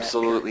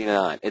 Absolutely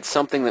not. It's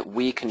something that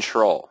we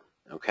control,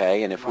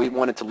 okay? And if we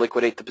wanted to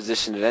liquidate the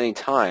position at any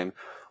time,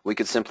 we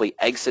could simply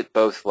exit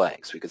both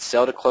legs. We could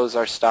sell to close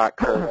our stock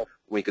curve.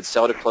 We could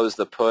sell to close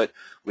the put.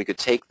 We could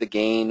take the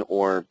gain,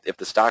 or if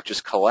the stock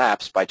just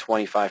collapsed by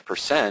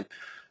 25%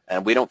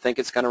 and we don't think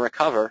it's going to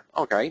recover,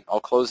 okay, I'll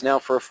close now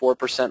for a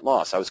 4%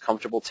 loss. I was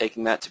comfortable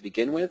taking that to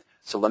begin with,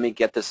 so let me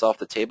get this off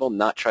the table,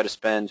 not try to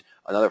spend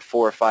another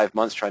 4 or 5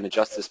 months trying to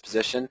adjust this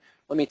position.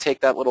 Let me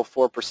take that little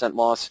 4%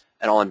 loss,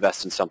 and I'll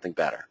invest in something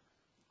better.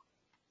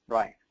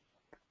 Right.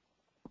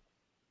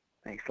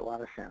 Makes a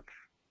lot of sense.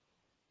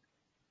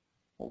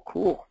 Well,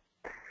 cool.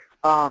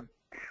 Well,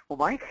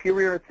 Mike, here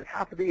we are at the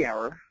top of the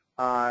hour.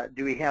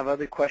 Do we have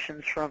other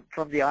questions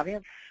from the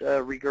audience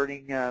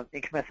regarding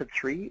Income Method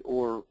 3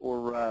 or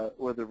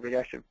the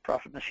RadioActive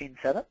Profit Machine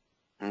setup?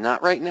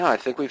 Not right now. I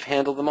think we've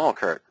handled them all,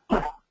 Kurt.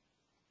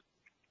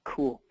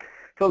 Cool.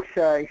 Folks,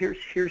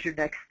 here's your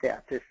next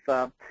step. If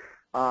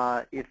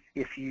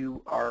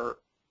you are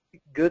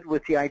good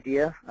with the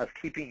idea of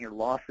keeping your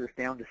losses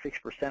down to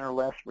 6% or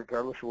less,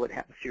 regardless of what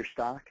happens to your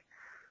stock,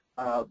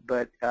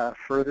 but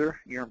further,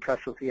 you're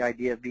impressed with the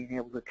idea of being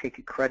able to take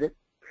a credit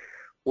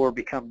or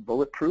become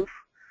bulletproof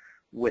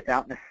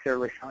without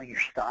necessarily selling your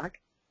stock,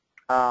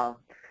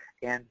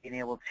 and being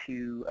able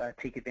to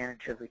take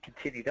advantage of the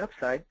continued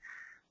upside,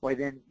 well,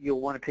 then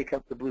you'll want to pick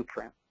up the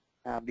blueprint,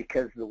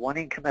 because the one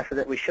income method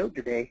that we showed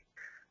today,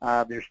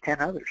 there's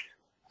 10 others.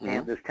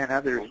 And those 10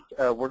 others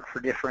work for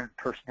different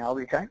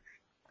personality types,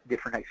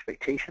 different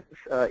expectations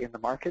in the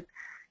market,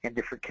 and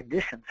different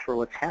conditions for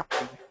what's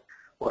happening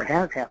or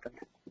has happened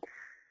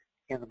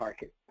in the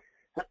market.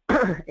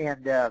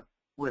 And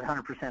with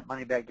 100%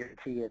 money-back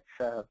guarantee,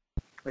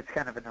 it's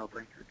kind of a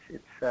no-brainer.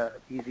 It's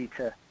easy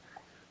to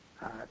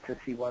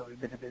see why we've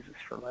been in business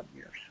for 11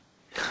 years.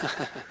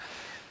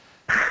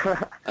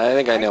 I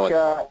think I know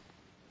what.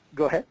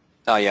 Go ahead.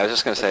 Oh yeah, I was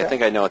just going to say, I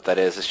think I know what that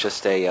is. It's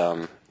just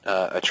a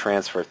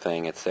transfer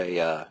thing. It's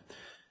a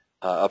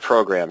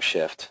program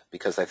shift,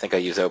 because I think I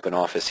use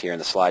OpenOffice here, and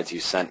the slides you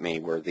sent me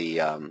were the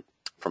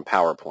from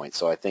PowerPoint.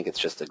 So I think it's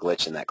just a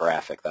glitch in that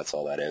graphic. That's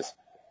all that is.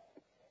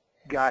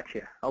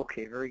 Gotcha.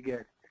 Okay, very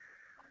good.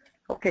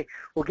 Okay,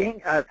 well,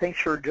 gang, thanks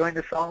for joining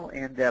us all,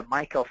 and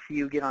Mike, I'll see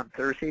you again on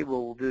Thursday.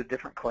 We'll do a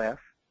different class,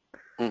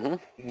 and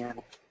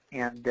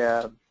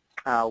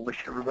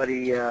wish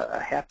everybody a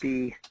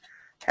happy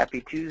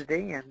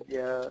Tuesday and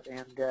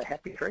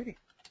happy trading.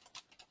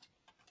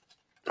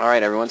 All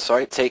right, everyone.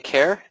 Sorry. Take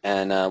care,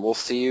 and we'll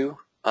see you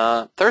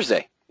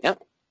Thursday.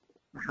 Yep.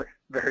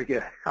 Very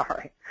good. All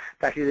right.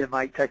 Talk to you then,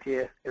 Mike. Talk to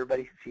you,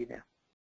 everybody. See you then.